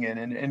existing in,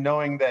 and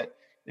knowing that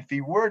if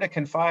he were to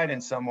confide in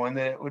someone,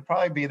 that it would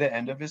probably be the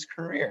end of his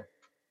career.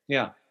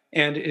 Yeah.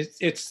 And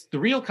it's the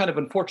real kind of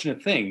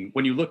unfortunate thing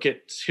when you look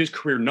at his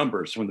career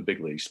numbers from the big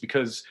leagues,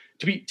 because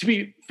to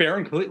be fair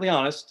and completely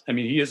honest, I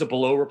mean, he is a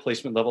below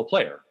replacement level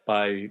player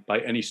by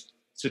any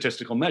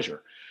statistical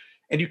measure.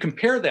 And you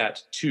compare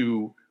that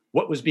to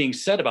what was being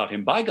said about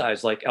him by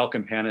guys like Al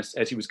Campanis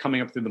as he was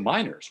coming up through the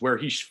minors, where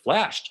he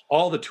flashed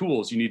all the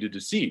tools you needed to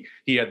see.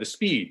 He had the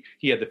speed.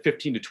 He had the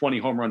 15 to 20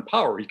 home run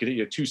power. He could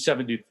hit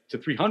 270 to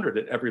 300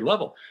 at every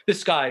level.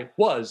 This guy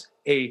was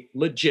a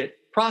legit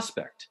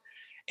prospect.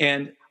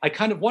 And I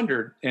kind of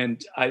wondered,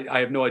 and I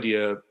have no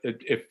idea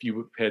if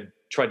you had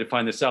tried to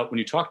find this out when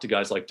you talked to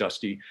guys like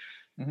Dusty.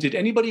 Mm-hmm. Did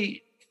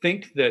anybody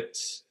think that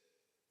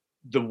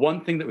the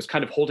one thing that was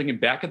kind of holding him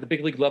back at the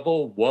big league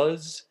level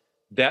was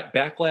that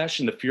backlash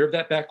and the fear of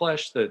that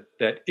backlash,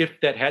 that if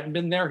that hadn't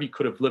been there, he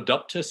could have lived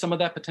up to some of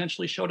that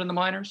potentially showed in the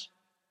minors?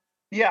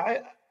 Yeah,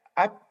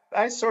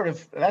 I sort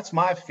of, that's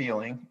my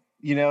feeling,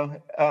 and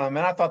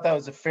I thought that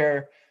was a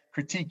fair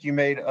critique you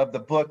made of the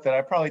book that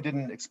I probably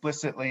didn't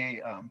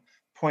explicitly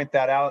point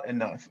that out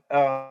enough.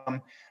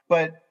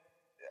 But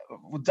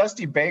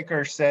Dusty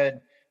Baker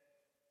said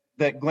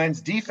that Glenn's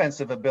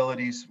defensive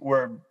abilities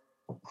were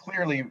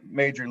clearly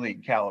major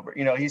league caliber.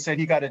 He said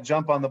he got to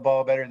jump on the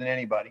ball better than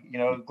anybody.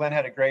 Glenn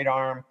had a great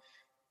arm.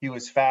 He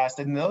was fast.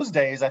 And in those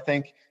days, I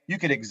think you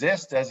could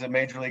exist as a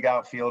major league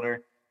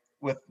outfielder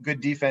with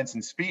good defense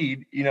and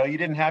speed. You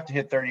didn't have to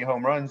hit 30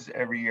 home runs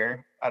every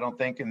year, I don't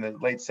think, in the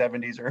late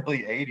 70s,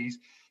 early 80s.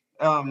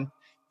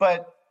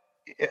 But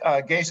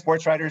gay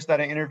sports writers that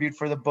I interviewed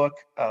for the book,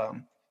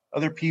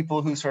 other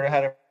people who sort of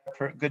had a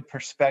good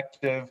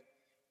perspective,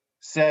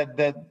 said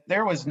that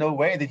there was no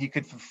way that he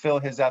could fulfill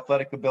his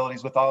athletic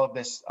abilities with all of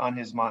this on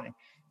his mind.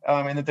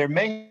 And that there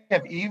may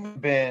have even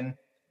been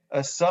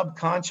a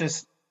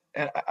subconscious,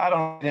 and I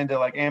don't get into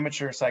like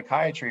amateur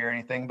psychiatry or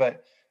anything,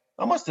 but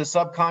almost a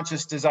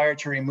subconscious desire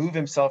to remove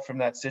himself from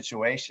that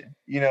situation,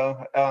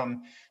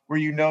 where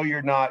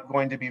you're not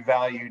going to be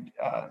valued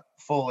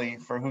fully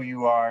for who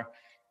you are.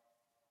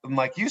 And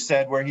like you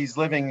said, where he's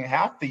living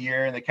half the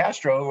year in the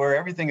Castro, where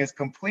everything is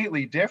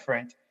completely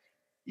different,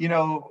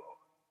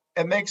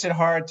 it makes it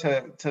hard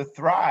to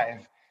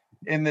thrive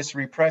in this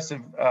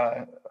repressive,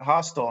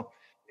 hostile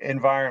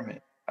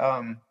environment.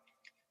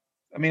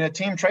 A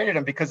team traded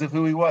him because of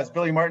who he was.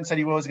 Billy Martin said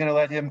he was going to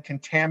let him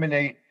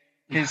contaminate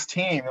his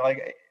team.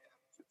 Like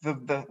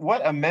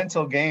what a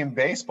mental game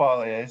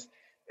baseball is.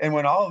 And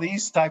when all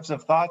these types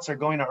of thoughts are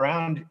going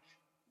around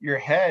your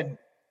head,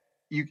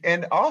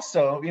 and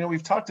also,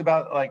 we've talked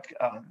about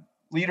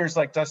leaders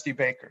like Dusty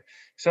Baker.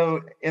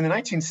 So in the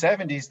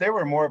 1970s, there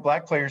were more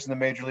black players in the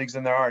major leagues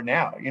than there are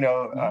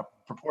now,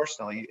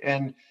 proportionally.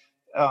 And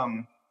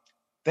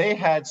they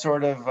had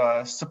sort of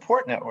a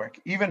support network,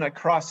 even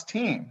across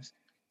teams,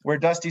 where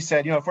Dusty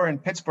said, if we're in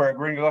Pittsburgh,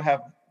 we're going to go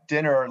have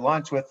dinner or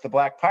lunch with the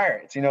Black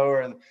Pirates,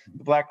 or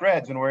the Black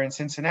Reds when we're in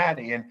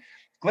Cincinnati. And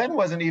Glenn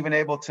wasn't even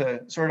able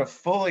to sort of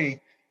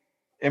fully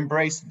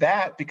embrace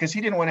that because he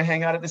didn't want to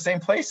hang out at the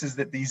same places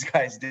that these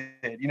guys did.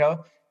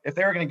 If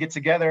they were going to get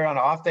together on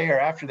an off day or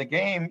after the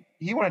game,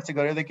 he wanted to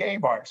go to the gay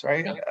bars,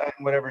 right? Yeah.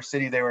 In whatever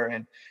city they were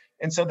in.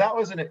 And so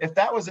if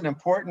that was an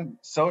important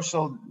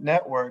social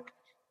network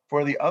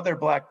for the other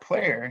black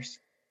players,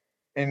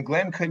 and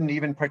Glenn couldn't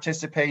even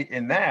participate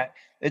in that,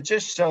 it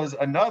just shows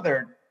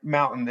another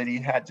mountain that he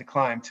had to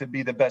climb to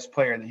be the best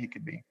player that he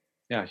could be.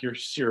 Yeah,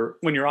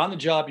 when you're on the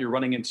job, you're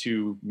running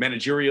into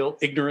managerial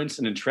ignorance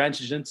and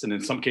intransigence, and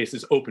in some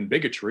cases, open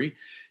bigotry.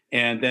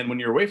 And then when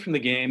you're away from the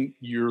game,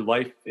 your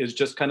life is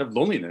just kind of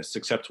loneliness,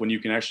 except when you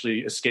can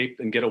actually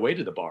escape and get away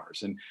to the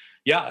bars. And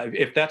yeah,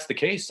 if that's the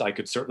case, I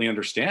could certainly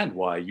understand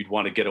why you'd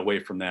want to get away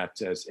from that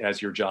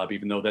as your job,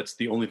 even though that's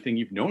the only thing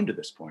you've known to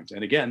this point.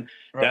 And again,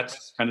 right.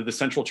 That's kind of the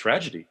central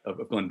tragedy of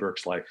Glenn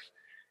Burke's life.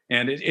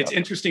 And it's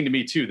interesting to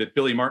me, too, that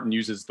Billy Martin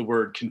uses the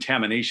word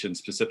contamination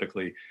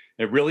specifically.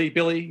 And really,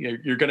 Billy,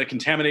 you're going to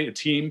contaminate a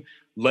team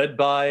led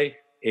by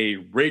a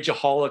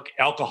rageaholic,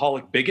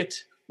 alcoholic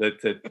bigot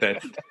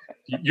that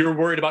you're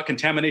worried about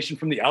contamination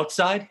from the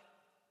outside?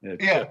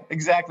 Yeah,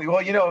 exactly.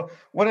 Well,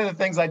 one of the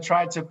things I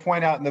tried to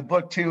point out in the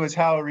book, too, is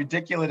how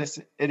ridiculous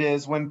it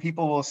is when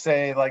people will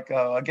say,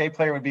 a gay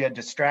player would be a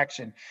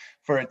distraction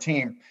for a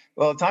team.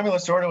 Well, Tommy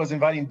Lasorda was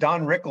inviting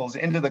Don Rickles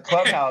into the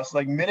clubhouse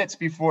minutes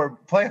before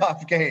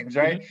playoff games,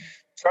 right? Mm-hmm.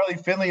 Charlie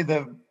Finley,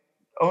 the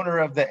owner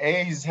of the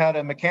A's, had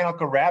a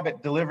mechanical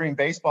rabbit delivering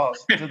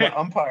baseballs to the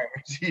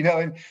umpires,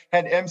 and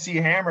had MC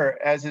Hammer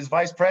as his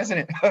vice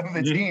president of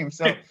the team.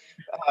 So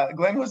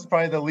Glenn was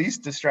probably the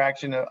least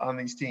distraction on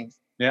these teams.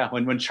 Yeah,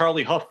 when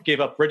Charlie Huff gave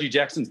up Reggie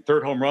Jackson's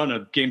third home run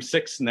of Game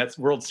 6 in that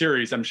World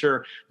Series, I'm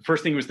sure the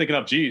first thing he was thinking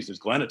of, geez, is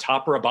Glenn a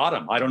top or a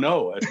bottom? I don't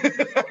know.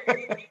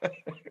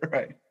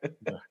 Right.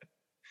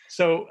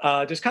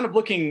 So just kind of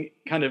looking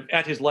kind of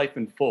at his life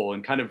in full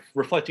and kind of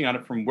reflecting on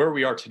it from where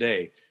we are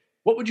today,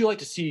 what would you like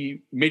to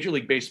see Major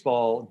League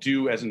Baseball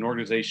do as an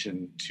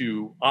organization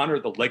to honor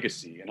the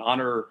legacy and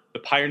honor the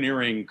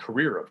pioneering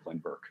career of Glenn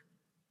Burke?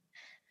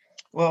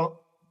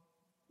 Well,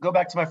 go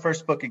back to my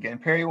first book again.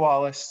 Perry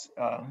Wallace,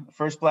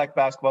 first black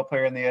basketball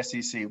player in the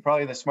SEC,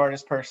 probably the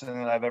smartest person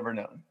that I've ever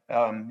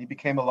known. He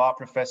became a law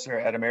professor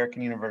at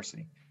American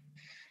University.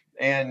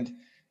 And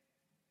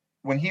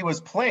when he was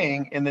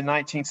playing in the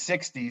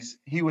 1960s,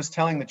 he was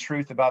telling the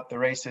truth about the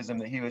racism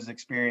that he was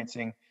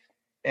experiencing,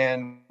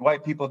 and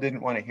white people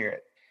didn't want to hear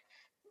it.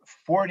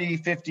 40,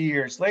 50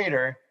 years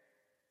later,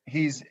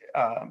 he's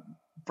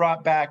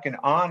brought back and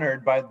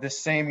honored by the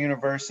same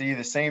university,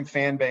 the same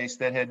fan base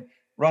that had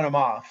run him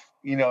off,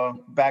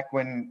 back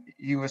when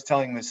he was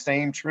telling the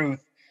same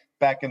truth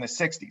back in the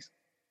 60s.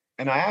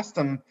 And I asked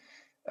him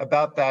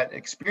about that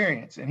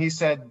experience, and he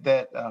said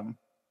that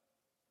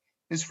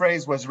his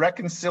phrase was,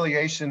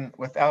 reconciliation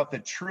without the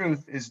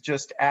truth is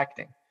just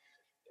acting.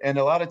 And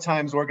a lot of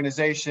times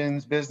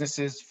organizations,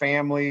 businesses,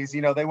 families,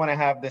 they want to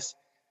have this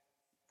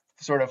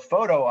sort of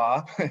photo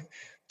op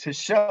to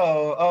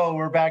show, oh,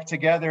 we're back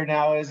together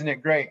now, isn't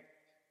it great?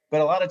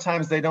 But a lot of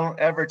times they don't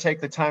ever take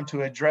the time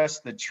to address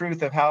the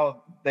truth of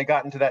how they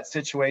got into that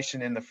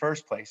situation in the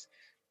first place.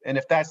 And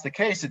if that's the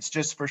case, it's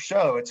just for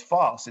show, it's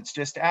false, it's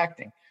just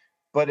acting.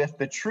 But if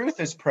the truth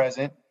is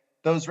present,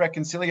 those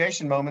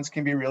reconciliation moments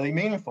can be really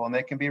meaningful and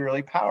they can be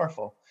really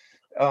powerful.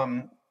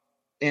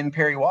 In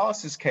Perry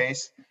Wallace's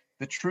case,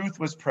 the truth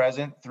was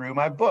present through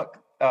my book.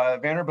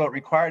 Vanderbilt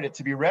required it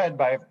to be read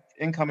by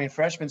incoming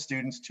freshman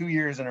students 2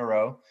 years in a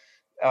row.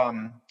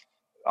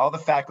 All the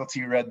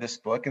faculty read this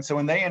book. And so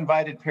when they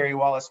invited Perry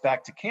Wallace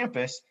back to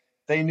campus,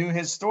 they knew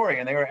his story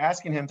and they were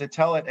asking him to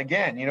tell it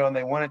again, and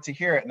they wanted to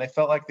hear it. And they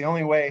felt like the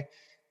only way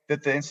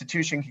that the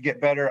institution could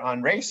get better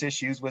on race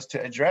issues was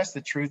to address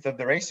the truth of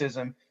the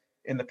racism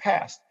in the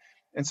past.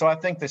 And so I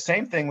think the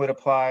same thing would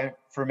apply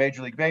for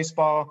Major League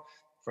Baseball,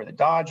 for the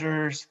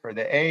Dodgers, for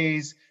the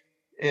A's,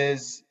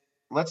 is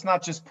let's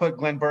not just put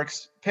Glenn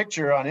Burke's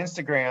picture on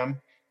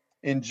Instagram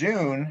in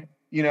June,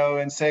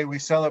 and say we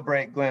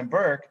celebrate Glenn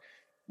Burke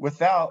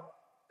without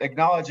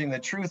acknowledging the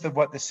truth of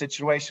what the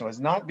situation was.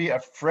 Not be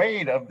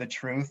afraid of the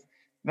truth,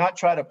 not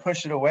try to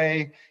push it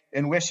away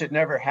and wish it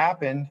never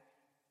happened.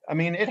 I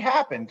mean, it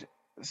happened.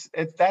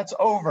 That's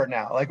over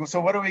now. Like,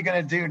 so what are we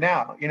going to do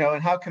now?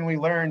 And how can we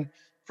learn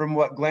from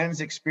what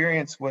Glenn's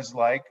experience was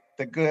like,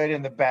 the good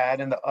and the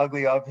bad and the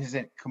ugly of his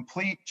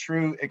complete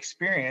true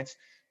experience,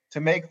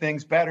 to make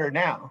things better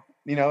now?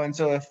 And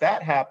so if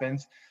that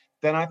happens,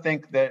 then I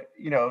think that,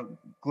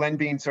 Glenn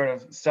being sort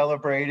of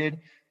celebrated,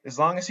 as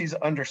long as he's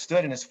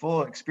understood and his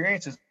full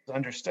experience is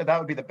understood, that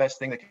would be the best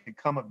thing that could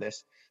come of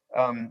this.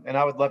 And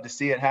I would love to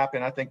see it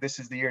happen. I think this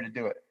is the year to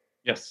do it.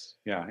 Yes.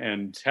 Yeah.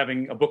 And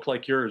having a book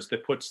like yours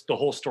that puts the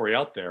whole story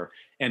out there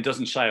and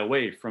doesn't shy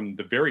away from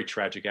the very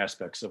tragic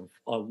aspects of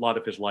a lot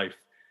of his life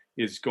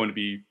is going to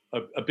be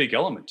a big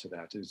element to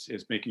that,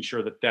 is making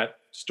sure that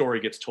story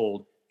gets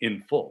told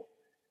in full.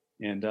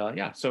 And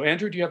so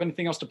Andrew, do you have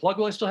anything else to plug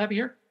while I still have you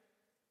here?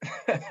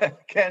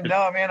 Ken,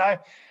 no, man,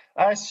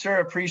 I sure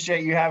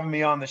appreciate you having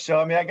me on the show.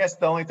 I mean, I guess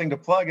the only thing to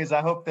plug is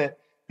I hope that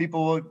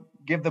people will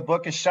give the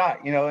book a shot,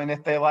 and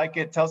if they like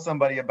it, tell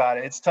somebody about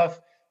it. It's tough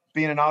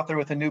being an author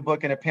with a new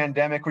book in a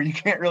pandemic where you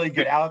can't really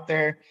get out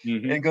there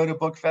and go to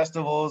book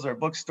festivals or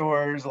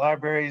bookstores,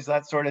 libraries,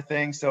 that sort of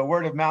thing. So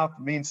word of mouth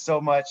means so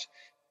much.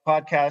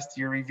 Podcast,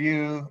 your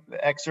review,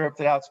 the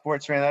excerpt at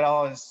Outsports Ran, that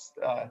all is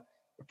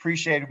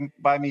appreciated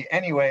by me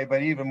anyway,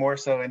 but even more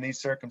so in these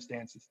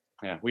circumstances.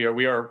 Yeah,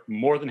 we are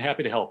more than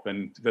happy to help.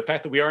 And the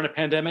fact that we are in a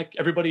pandemic,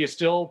 everybody is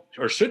still,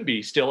 or should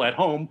be still, at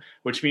home,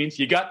 which means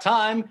you got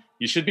time,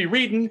 you should be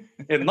reading,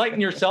 enlighten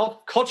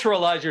yourself,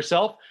 culturalize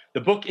yourself.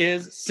 The book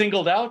is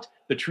Singled Out,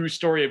 The True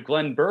Story of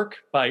Glenn Burke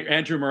by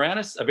Andrew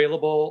Moranis,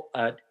 available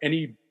at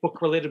any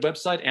book-related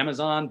website,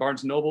 Amazon,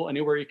 Barnes & Noble,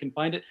 anywhere you can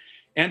find it.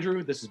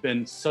 Andrew, this has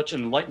been such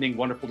an enlightening,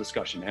 wonderful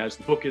discussion, as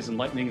the book is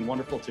enlightening and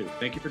wonderful too.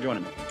 Thank you for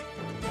joining me.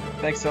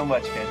 Thanks so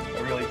much, Ken.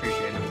 I really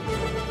appreciate it.